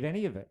to believe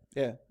any of it.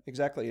 Yeah,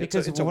 exactly.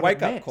 Because it's a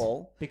wake-up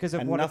call because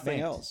of and what nothing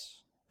it meant.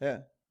 else. Yeah.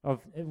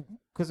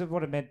 Because of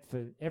what it meant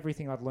for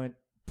everything I'd learned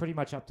pretty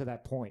much up to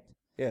that point.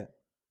 Yeah.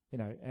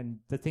 And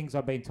the things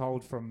I've been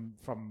told from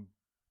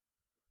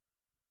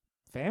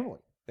family.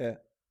 Yeah.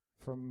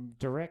 From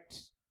direct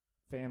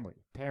family,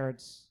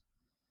 parents.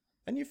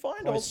 And you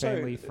find close also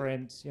family,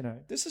 friends,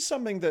 This is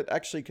something that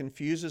actually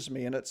confuses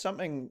me, and it's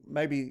something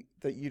maybe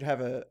that you'd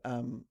have a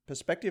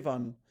perspective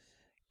on,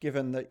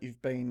 given that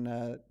you've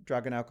been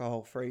drug and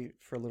alcohol free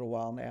for a little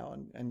while now,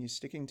 and you're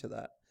sticking to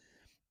that.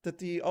 That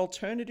the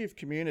alternative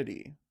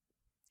community,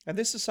 and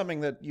this is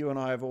something that you and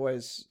I have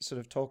always sort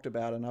of talked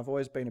about, and I've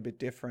always been a bit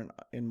different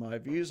in my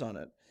views on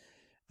it.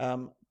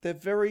 They're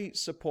very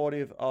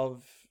supportive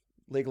of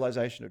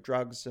legalization of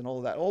drugs and all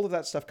of that. All of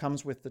that stuff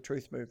comes with the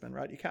truth movement,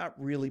 right? You can't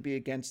really be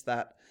against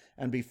that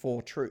and be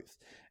for truth.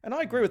 And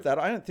I agree with that.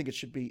 I don't think it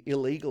should be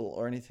illegal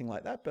or anything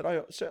like that, but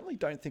I certainly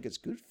don't think it's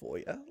good for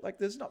you. Like,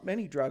 there's not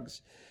many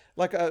drugs.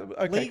 Like,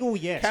 legal,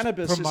 yes.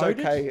 Cannabis Promoted?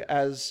 Is okay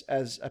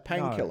as a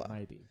painkiller. No,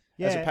 maybe.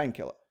 As a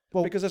painkiller.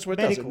 Well, because that's what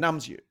it does. It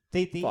numbs you.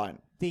 Fine.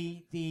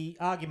 The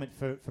argument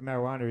for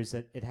marijuana is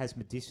that it has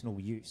medicinal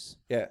use.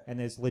 Yeah. And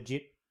there's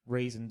legit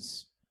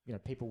reasons,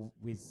 people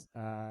with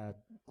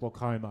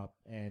glaucoma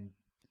and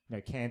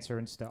cancer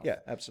and stuff. Yeah,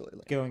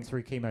 absolutely. Going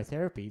through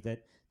chemotherapy,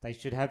 that they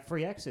should have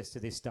free access to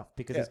this stuff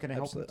because it's going to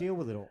help them deal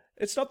with it all.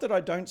 It's not that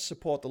I don't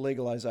support the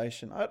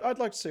legalization. I'd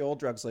like to see all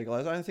drugs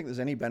legalized. I don't think there's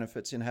any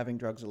benefits in having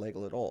drugs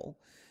illegal at all,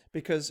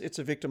 because it's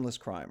a victimless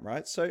crime,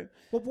 right? So,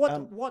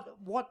 well,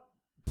 what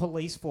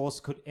police force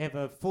could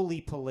ever fully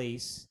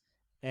police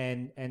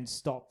and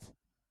stop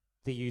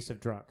the use of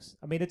drugs?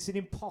 I mean, it's an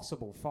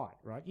impossible fight,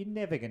 right? You're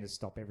never going to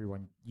stop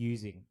everyone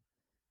using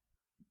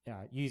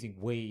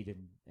weed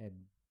and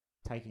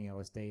taking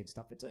LSD and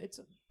stuff. It's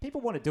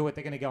people want to do it,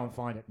 they're going to go and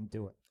find it and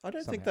do it. I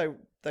don't think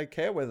they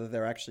care whether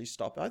they're actually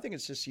stopped. I think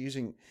it's just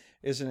using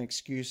as an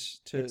excuse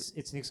to.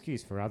 It's an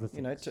excuse for other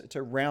things.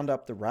 To round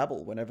up the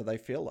rabble whenever they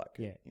feel like.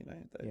 Yeah.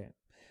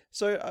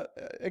 So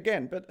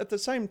again, but at the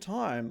same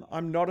time,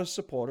 I'm not a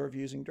supporter of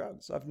using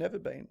drugs. I've never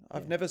been.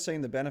 I've never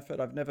seen the benefit.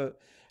 I've never,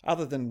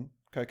 other than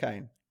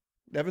cocaine,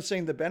 never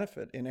seen the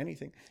benefit in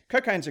anything.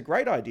 Cocaine's a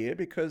great idea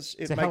because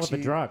it's a hell of a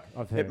drug,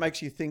 I've heard. It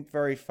makes you think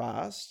very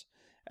fast,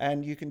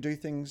 and you can do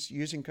things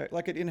using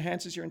like it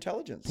enhances your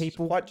intelligence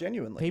quite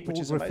genuinely. People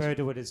which is refer amazing.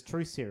 to it as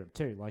truth serum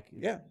too. Like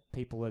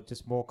people are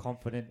just more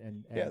confident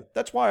and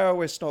that's why I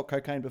always snort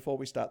cocaine before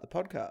we start the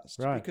podcast.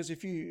 Right. Because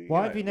if you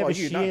why have you never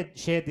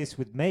shared this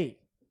with me?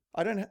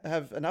 I don't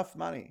have enough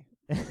money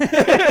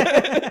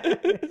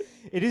It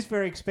is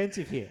very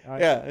expensive here.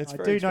 It's I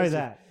very do expensive. know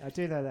that. I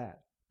do know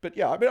that. But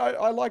yeah, I mean,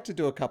 I like to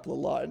do a couple of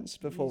lines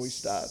before we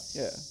start.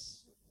 Yeah,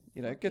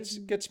 you know, it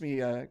gets me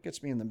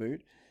in the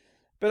mood.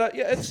 But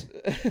yeah, it's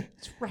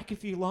Let's rack a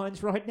few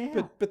lines right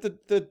now. but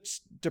the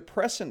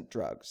depressant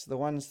drugs, the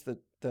ones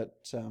that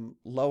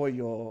lower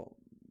your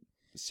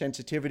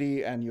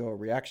sensitivity and your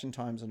reaction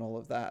times and all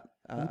of that,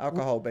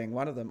 alcohol being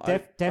one of them.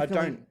 I definitely.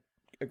 don't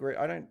agree.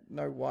 I don't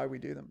know why we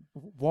do them.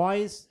 Why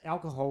is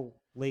alcohol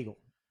legal?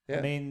 Yeah.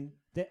 I mean,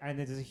 and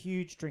there's a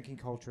huge drinking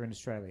culture in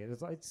Australia.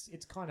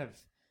 It's kind of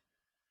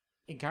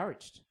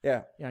encouraged.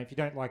 Yeah. You know, if you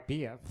don't like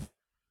beer,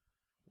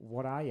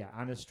 what are you,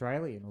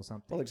 un-Australian or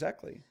something? Well,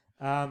 exactly.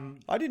 Um,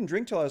 I didn't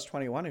drink till I was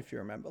 21, if you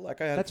remember. Like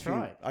I had That's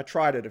right. I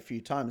tried it a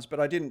few times, but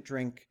I didn't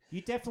drink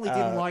you definitely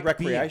didn't like beer.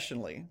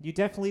 recreationally. You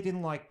definitely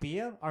didn't like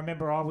beer. I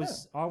remember I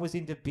was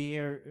into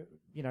beer,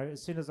 you know,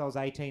 as soon as I was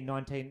 18,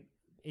 19,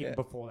 even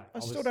before that. I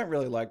still don't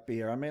really like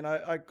beer. I mean,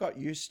 I got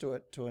used to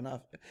it to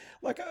enough.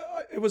 Like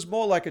it was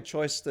more like a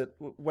choice that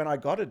when I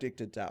got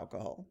addicted to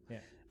alcohol,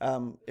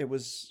 it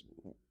was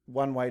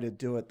one way to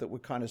do it that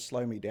would kind of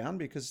slow me down,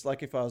 because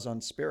like if I was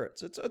on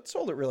spirits, it's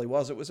all it really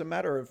was. It was a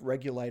matter of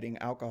regulating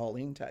alcohol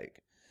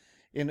intake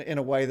in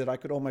a way that I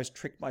could almost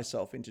trick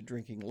myself into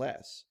drinking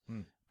less.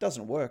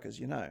 Doesn't work, as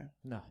you know.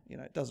 No. You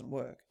know, it doesn't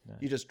work. No.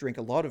 You just drink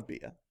a lot of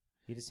beer.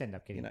 You just end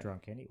up getting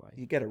drunk anyway.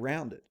 You get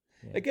around it.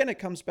 Yeah. Again, it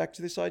comes back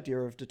to this idea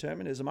of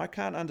determinism. I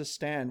can't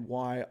understand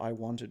why I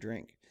want to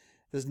drink.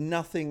 There's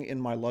nothing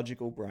in my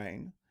logical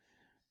brain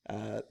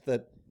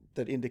that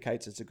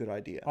indicates it's a good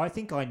idea. I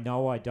think I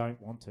know I don't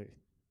want to.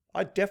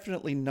 I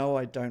definitely know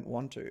I don't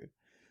want to,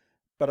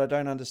 but I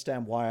don't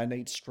understand why I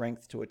need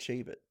strength to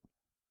achieve it.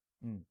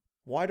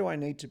 Why do I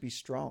need to be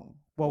strong?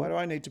 Why do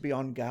I need to be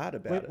on guard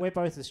about it? We're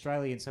both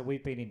Australians, so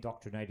we've been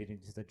indoctrinated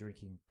into the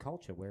drinking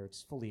culture where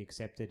it's fully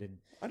accepted. And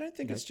I don't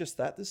think it's just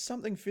that. There's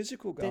something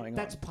physical going on.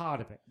 That's part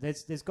of it.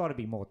 There's got to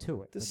be more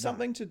to it. There's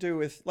something to do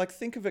with, like,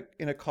 think of it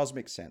in a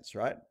cosmic sense,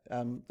 right?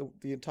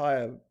 The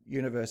entire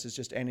universe is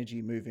just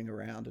energy moving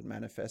around and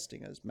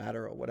manifesting as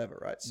matter or whatever,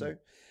 right? So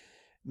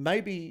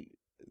maybe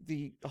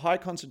the high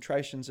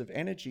concentrations of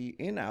energy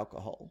in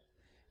alcohol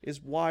is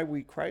why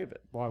we crave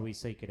it. Why we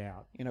seek it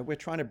out. You know, we're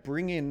trying to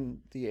bring in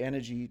the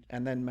energy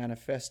and then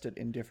manifest it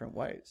in different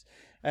ways.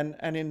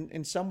 And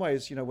in some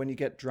ways, you know, when you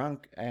get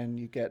drunk and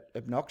you get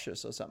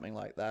obnoxious or something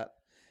like that,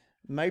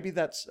 maybe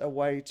that's a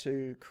way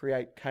to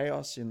create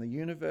chaos in the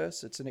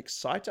universe. It's an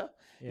exciter.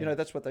 Yeah. You know,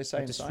 that's what they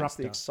say in science,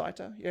 the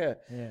exciter. Yeah.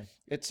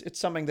 It's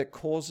something that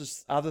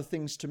causes other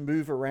things to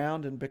move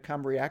around and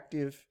become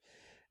reactive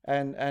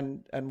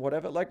and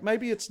whatever. Like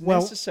maybe it's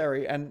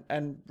necessary,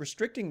 and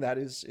restricting that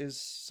is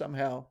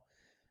somehow.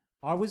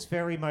 I was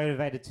very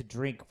motivated to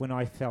drink when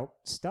I felt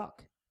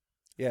stuck.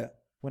 Yeah.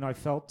 When I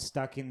felt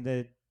stuck in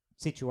the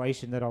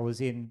situation that I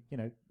was in, you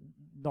know,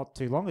 not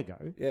too long ago.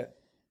 Yeah.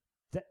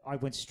 I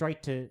went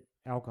straight to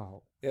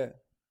alcohol. Yeah.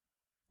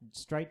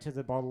 Straight to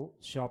the bottle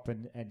shop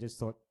and just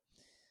thought,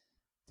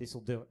 this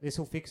will do it. This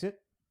will fix it.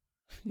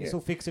 This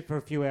will fix it for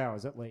a few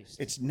hours at least.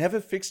 It's never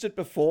fixed it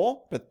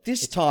before, but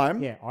this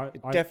time, it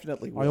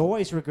definitely will. I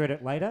always regret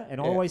it later,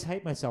 and I always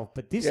hate myself.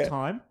 But this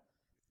time,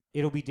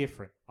 it'll be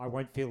different. I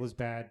won't feel as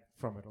bad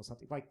from it or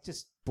something. Like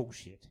just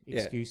bullshit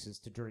excuses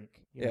to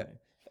drink. You know?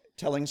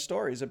 Telling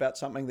stories about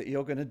something that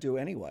you're going to do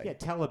anyway. Yeah,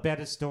 tell a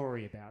better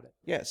story about it.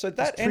 Yeah, so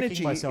that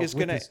energy is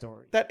going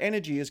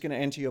to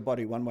enter your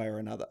body one way or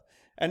another.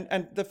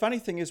 And the funny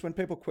thing is, when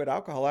people quit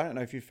alcohol, I don't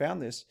know if you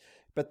found this,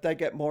 but they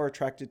get more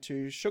attracted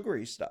to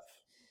sugary stuff.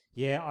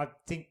 Yeah, I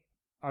think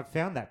I've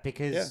found that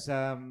because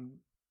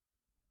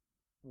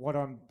what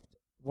I'm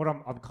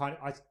kind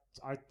of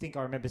I think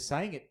I remember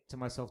saying it to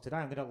myself today.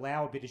 I'm going to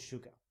allow a bit of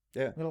sugar.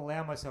 Yeah, I'm going to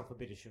allow myself a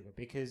bit of sugar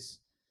because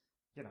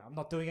you know I'm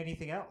not doing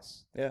anything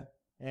else. Yeah,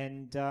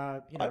 and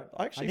you know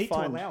I need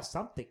to allow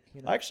something.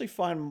 You know? I actually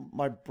find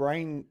my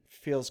brain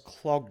feels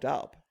clogged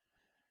up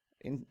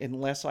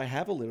unless I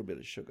have a little bit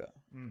of sugar.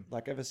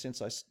 Like ever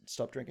since I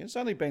stopped drinking, it's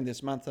only been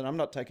this month, and I'm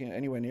not taking it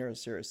anywhere near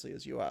as seriously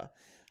as you are.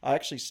 I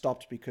actually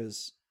stopped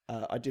because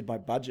I did my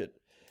budget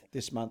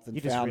this month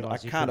and found I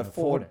can't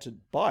afford to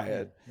buy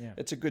it. Yeah.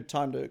 It's a good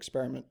time to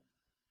experiment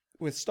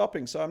with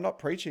stopping. So I'm not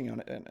preaching on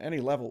it at any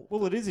level.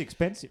 Well, it is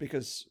expensive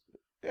because,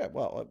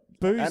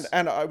 booze.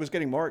 And I was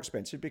getting more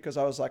expensive because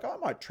I was like, I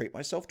might treat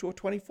myself to a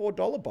 $24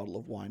 bottle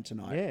of wine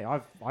tonight.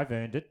 Yeah, I've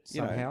earned it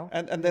somehow.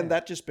 You know, and then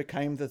that just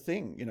became the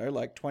thing. You know,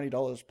 like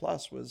 $20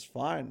 plus was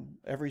fine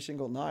every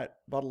single night.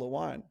 Bottle of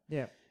wine.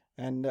 Yeah.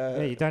 And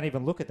you don't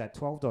even look at that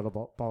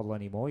 $12 bottle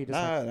anymore. You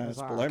just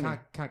it's below me.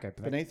 Can't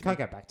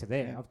go back to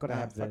there. I've got to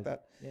have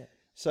that. Yeah.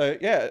 So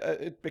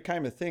it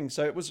became a thing.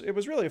 So it was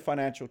really a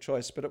financial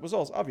choice, but it was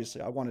also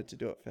obviously I wanted to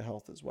do it for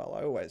health as well.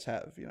 I always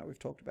have. You know, we've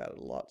talked about it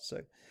a lot.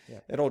 So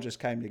it all just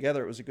came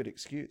together. It was a good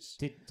excuse.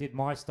 Did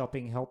my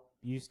stopping help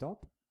you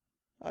stop?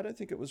 I don't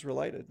think it was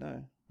related.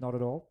 No, not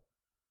at all.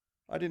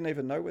 I didn't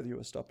even know whether you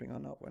were stopping or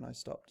not when I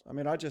stopped. I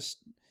mean, I just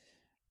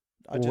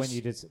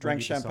drank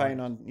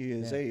champagne on New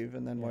Year's Eve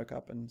and then woke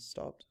up and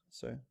stopped.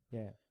 So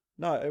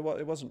No, it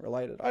wasn't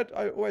related.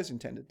 I always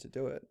intended to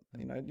do it.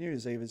 You know, New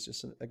Year's Eve is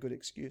just a good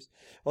excuse.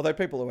 Although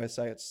people always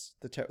say it's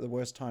the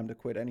worst time to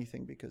quit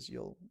anything because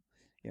you'll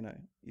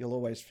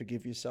always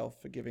forgive yourself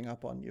for giving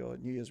up on your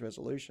New Year's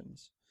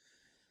resolutions.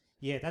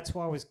 Yeah, that's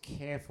why I was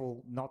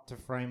careful not to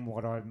frame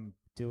what I'm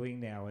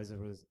doing now as a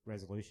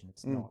resolution.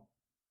 It's not.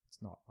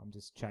 It's not. I'm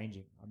just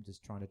changing. I'm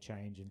just trying to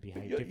change and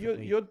behave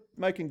differently. You're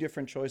making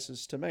different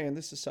choices to me, and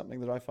this is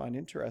something that I find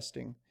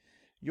interesting.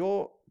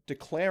 You're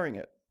declaring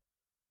it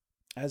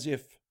as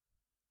if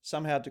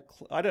somehow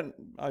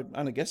I'm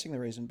only guessing the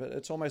reason, but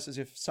it's almost as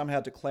if somehow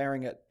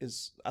declaring it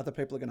is other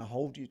people are going to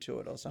hold you to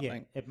it or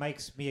something. Yeah, it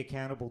makes me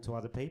accountable to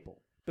other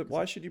people. But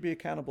why should you be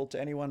accountable to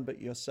anyone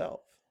but yourself?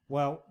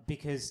 Well,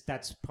 because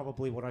that's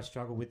probably what I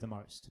struggle with the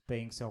most,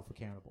 being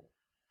self-accountable.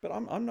 But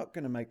I'm not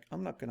going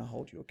to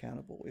hold you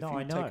accountable if No, you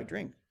I know. take a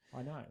drink.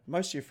 I know.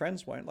 Most of your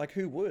friends won't. Like,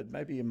 who would?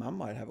 Maybe your mum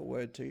might have a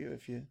word to you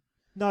if you.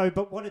 No,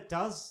 but what it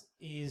does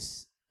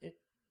is it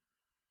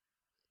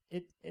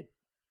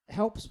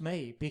helps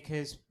me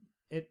because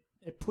it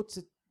puts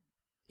it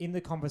in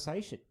the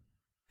conversation.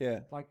 Yeah.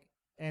 Like,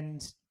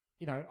 and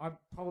you know, I'm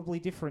probably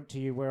different to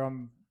you where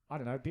I'm, I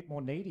don't know, a bit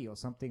more needy or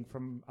something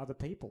from other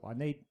people. I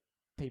need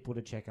people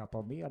to check up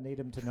on me. I need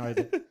them to know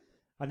that.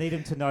 I need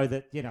them to know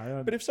that, you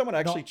know. But if someone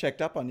actually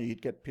checked up on you,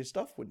 you'd get pissed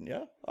off, wouldn't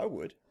you? I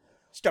would.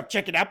 Stop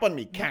checking up on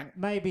me, cunt.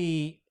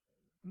 Maybe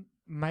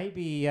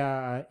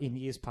in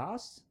years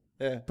past.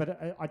 Yeah.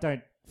 But I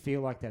don't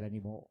feel like that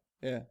anymore.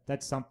 Yeah.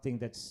 That's something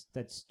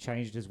that's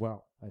changed as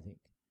well, I think.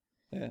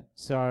 Yeah.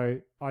 So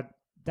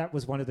that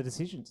was one of the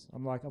decisions.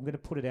 I'm like, I'm going to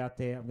put it out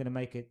there. I'm going to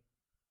make it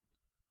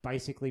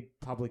basically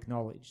public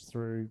knowledge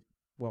through,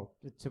 well,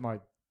 to my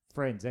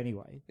friends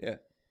anyway. Yeah.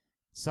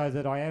 So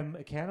that I am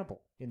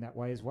accountable in that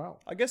way as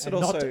well. I guess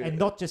and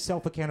not just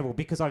self-accountable,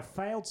 because I've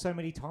failed so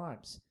many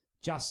times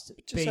just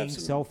being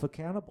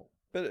self-accountable.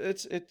 But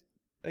it's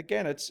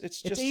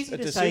just easy a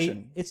to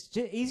decision.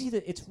 Say,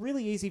 it's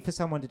really easy for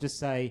someone to just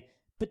say,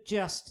 but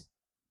just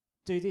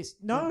do this.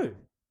 No,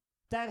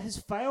 that has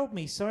failed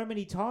me so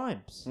many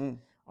times.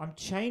 I'm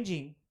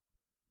changing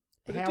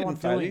but how it didn't I'm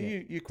fail doing you.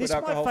 it. You quit this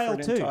alcohol might fail for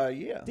an too. entire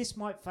year. This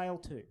might fail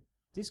too.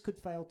 This could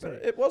fail too.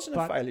 But it wasn't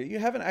a failure. You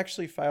haven't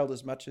actually failed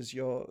as much as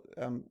you're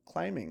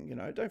claiming. You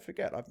know, don't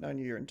forget, I've known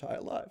you your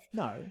entire life.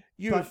 No,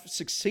 you have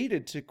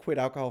succeeded to quit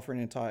alcohol for an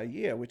entire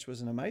year, which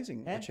was an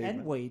amazing achievement.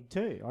 And weed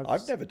too.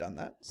 I've never done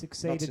that.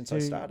 Succeeded not since I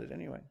started,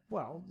 anyway.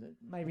 Well,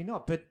 maybe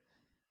not, but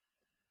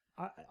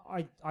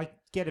I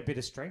get a bit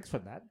of strength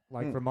from that,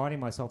 like reminding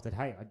myself that,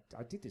 hey,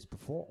 I did this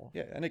before.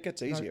 Yeah, and it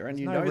gets easier, and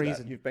you no know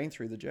reason. that you've been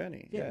through the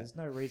journey. Yeah, there's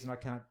no reason I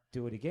can't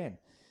do it again.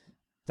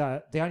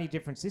 The only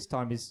difference this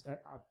time is I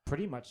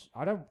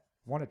don't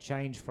want to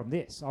change from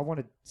this. I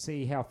want to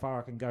see how far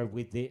I can go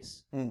with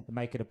this and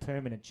make it a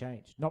permanent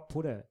change, not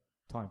put a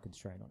time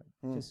constraint on it.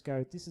 Just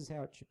go, this is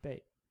how it should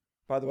be.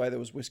 By the way, there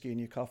was whiskey in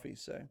your coffee,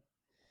 so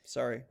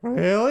sorry.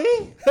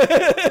 Really?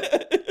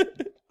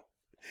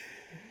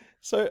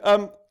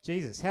 So,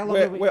 Jesus, how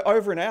long we're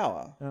over an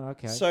hour. Oh,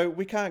 okay. So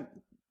we can't,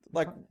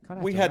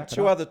 we had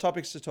two other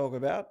topics to talk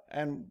about,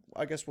 and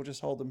I guess we'll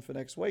just hold them for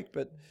next week.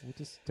 But we'll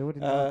just do it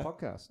in another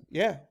podcast.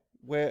 Yeah,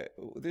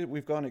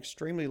 we've gone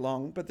extremely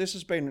long, but this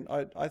has been,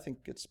 I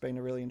think it's been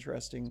a really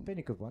interesting, it's been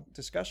a good one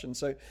discussion.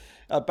 So,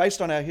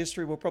 based on our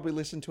history, we'll probably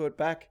listen to it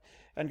back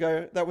and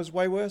go, that was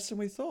way worse than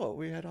we thought.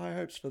 We had high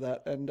hopes for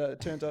that, and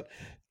it turns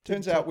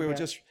out we were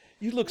just.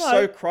 You look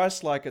so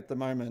Christ-like at the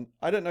moment.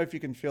 I don't know if you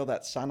can feel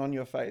that sun on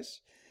your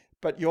face,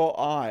 but your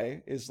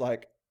eye is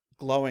like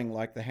glowing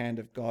like the hand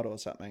of God or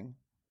something.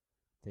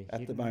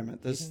 At the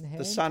moment,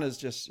 the sun is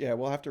just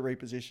we'll have to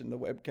reposition the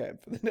webcam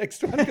for the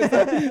next one because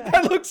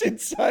that looks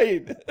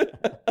insane.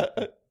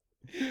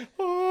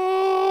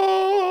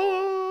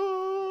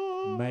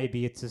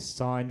 Maybe it's a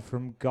sign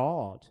from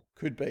God.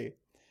 Could be,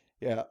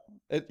 yeah.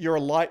 You're a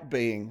light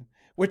being,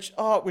 which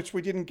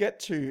we didn't get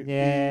to.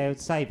 Yeah,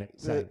 save it.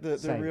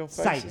 The real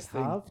faces save it,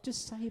 thing. Harv.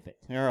 Just save it.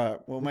 All right,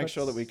 we'll make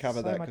sure that we cover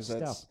so that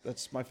because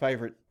that's my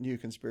favorite new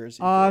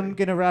conspiracy. I'm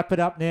going to wrap it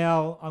up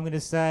now. I'm going to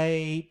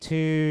say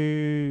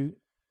to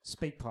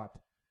Speak pipe.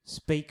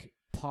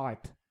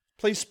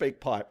 Please speak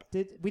pipe.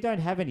 We don't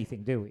have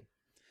anything, do we?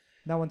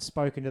 No one's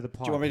spoken to the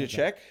pipe. Do you want me to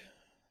check?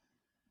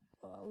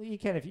 Well, you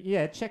can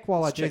check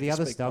while I do the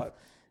other stuff. Pipe.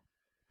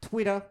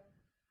 Twitter,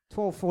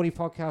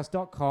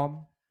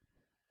 1240podcast.com.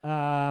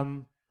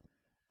 I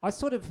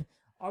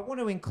want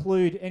to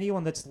include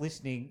anyone that's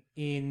listening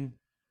in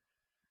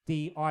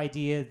the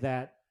idea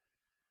that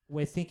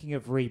we're thinking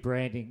of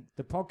rebranding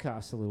the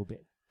podcast a little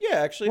bit. Yeah,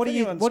 actually.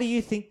 What do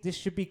you think this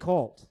should be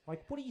called?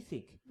 Like, what do you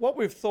think? What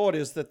we've thought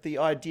is that the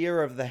idea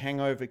of the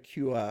hangover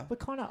cure... We're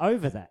kind of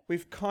over that.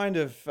 We've kind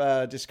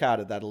of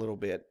discarded that a little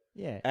bit.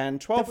 Yeah.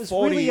 And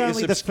 1240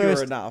 is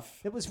obscure enough.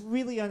 It was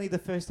really only the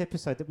first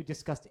episode that we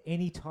discussed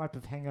any type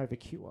of hangover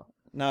cure.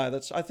 No,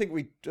 I think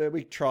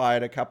we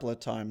tried a couple of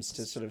times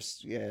to sort of,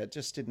 it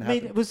just didn't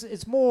happen. I mean,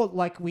 it's more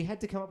like we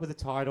had to come up with a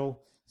title,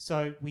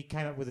 so we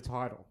came up with a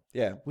title.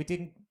 Yeah. We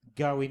didn't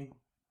go in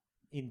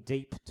in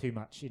deep too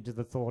much into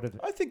the thought of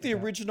it. I think the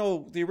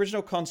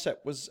original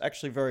concept was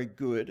actually very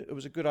good. It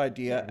was a good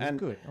idea, It was and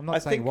good. I'm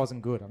not saying it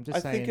wasn't good. I'm just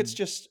I saying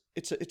think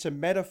it's a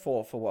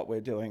metaphor for what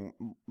we're doing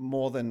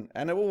more than,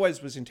 and it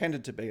always was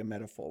intended to be a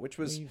metaphor, which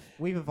was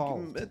we've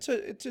evolved.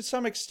 to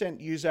some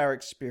extent use our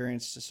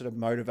experience to sort of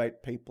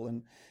motivate people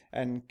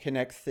and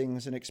connect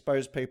things and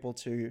expose people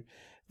to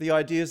the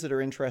ideas that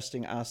are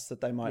interesting us that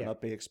they might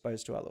not be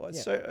exposed to otherwise.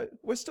 Yeah. So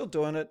we're still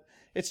doing it.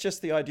 It's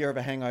just the idea of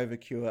a hangover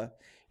cure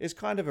is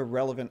kind of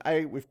irrelevant.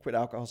 A, we've quit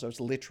alcohol, so it's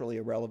literally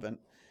irrelevant.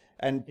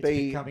 And It's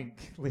B, becoming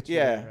literally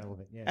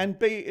irrelevant. Yeah. and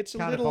B, it's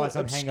Can't a little advise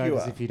on obscure.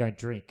 hangovers if you don't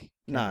drink.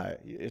 No,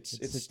 it's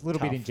a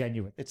little bit tough.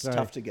 ingenuine. It's So-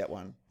 tough to get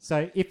one.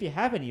 So if you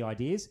have any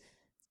ideas,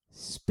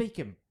 speak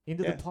them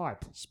into Yeah. the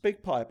pipe.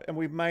 Speak pipe, and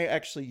we may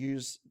actually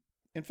use.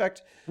 In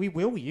fact, We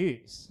will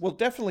use. we'll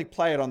definitely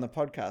play it on the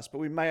podcast, but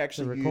we may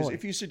actually use recording.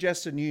 if you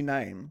suggest a new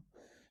name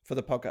for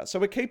the podcast. So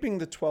we're keeping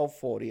the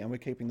 1240 and we're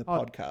keeping the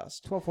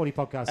podcast, 1240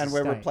 podcast. and is we're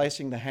staying.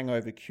 replacing the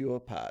hangover cure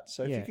part.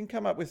 So if Yeah. you can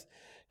come up with,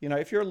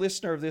 if you're a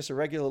listener of this, a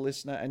regular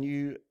listener, and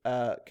you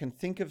can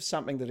think of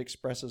something that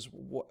expresses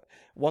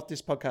what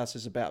this podcast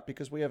is about,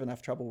 because we have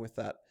enough trouble with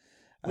that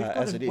We've got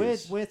as a- it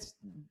is. We're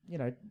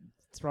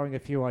throwing a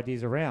few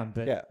ideas around,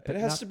 but Yeah, but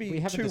it has to we be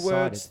haven't 2 decided.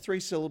 words, 3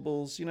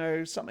 syllables,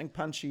 something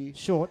punchy.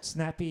 Short,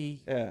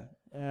 snappy.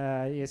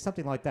 Yeah.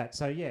 Something like that.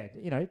 So yeah,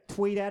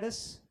 tweet at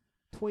us.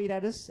 Tweet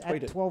at us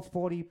Tweet at it.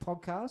 1240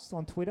 podcast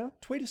on Twitter.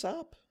 Tweet us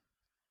up,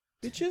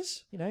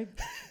 bitches.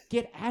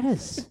 Get at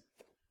us.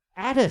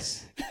 At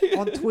us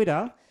on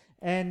Twitter.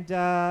 And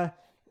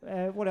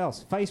what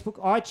else? Facebook,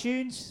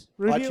 iTunes.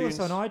 Review us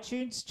iTunes. on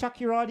iTunes. Chuck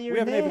your idea We in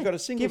haven't there. even got a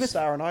single Give us-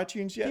 star on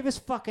iTunes yet. Give us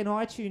fucking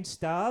iTunes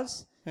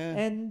stars Yeah.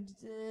 and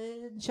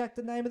chuck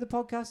the name of the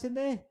podcast in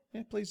there.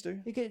 Yeah, please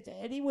do. You get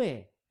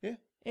anywhere. Yeah.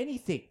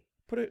 Anything.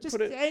 Put Just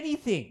it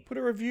anything. put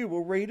a review.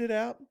 We'll read it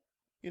out.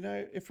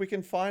 If we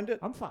can find it.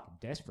 I'm fucking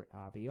desperate,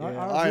 Harvey. Yeah,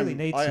 I really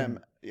need some.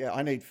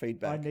 I need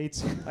feedback. I need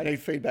some. I need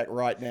feedback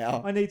right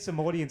now. I need some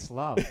audience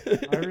love.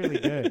 I really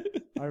do.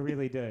 I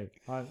really do.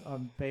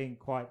 I'm being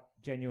quite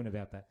genuine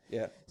about that.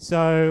 Yeah.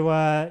 So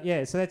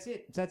so that's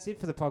it. That's it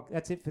for the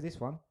That's it for this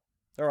one.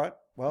 All right.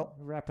 Well,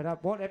 We'll wrap it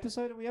up. What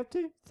episode are we up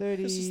to?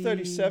 30. this is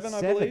 37,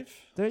 I believe.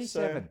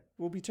 37. So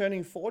we'll be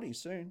turning 40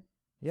 soon.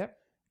 Yep.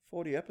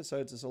 40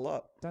 episodes is a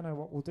lot. Don't know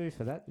what we'll do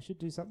for that. We should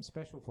do something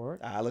special for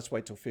it. Let's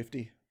wait till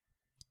 50.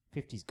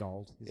 50's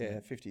gold. Isn't Yeah,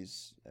 it?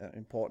 50's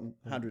important.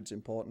 100's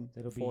important.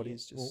 It'll be.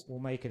 40's just. We'll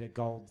make it a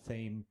gold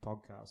theme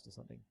podcast or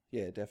something.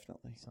 Yeah,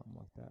 definitely. Something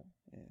like that.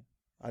 Yeah.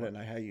 I don't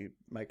know how you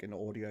make an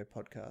audio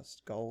podcast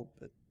gold,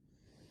 but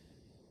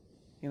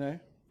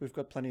we've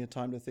got plenty of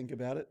time to think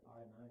about it. I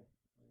know.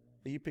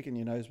 Are you picking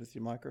your nose with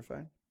your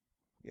microphone?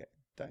 Yeah,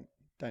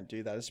 don't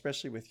do that,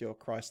 especially with your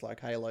Christ-like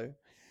halo.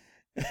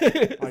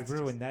 I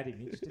ruined that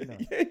image, didn't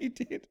I? Yeah, you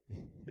did.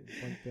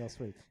 Went down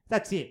sweet.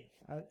 That's it.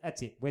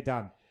 That's it. We're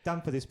done.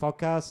 Done for this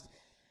podcast.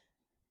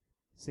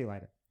 See you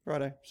later.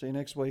 Righto. See you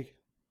next week.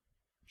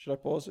 Should I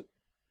pause it?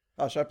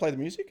 Oh, should I play the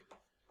music?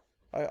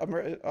 I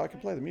can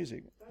play the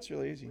music. It's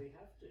really easy.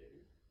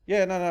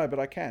 Yeah, no, but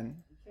I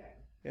can.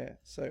 Yeah,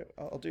 so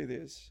I'll do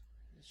this.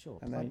 Sure.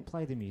 And Play, then-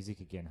 play the music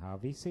again,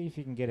 Harvey. See if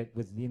you can get it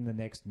within the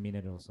next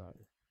minute or so.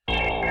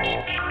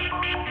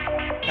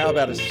 How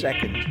about a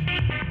second?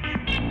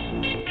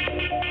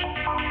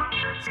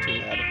 It's too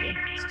loud again.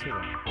 It's too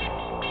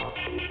loud.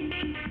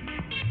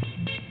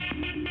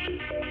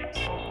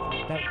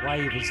 That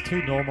wave is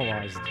too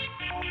normalized.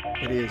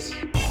 It is.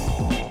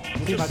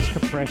 Too much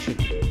compression.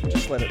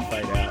 Just let it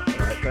fade out.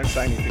 All right? Don't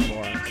say anything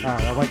more. All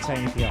right, I won't say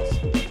anything else.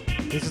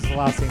 This is the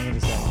last thing I'm going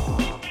to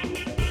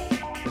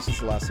say. This is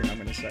the last thing I'm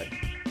going to say.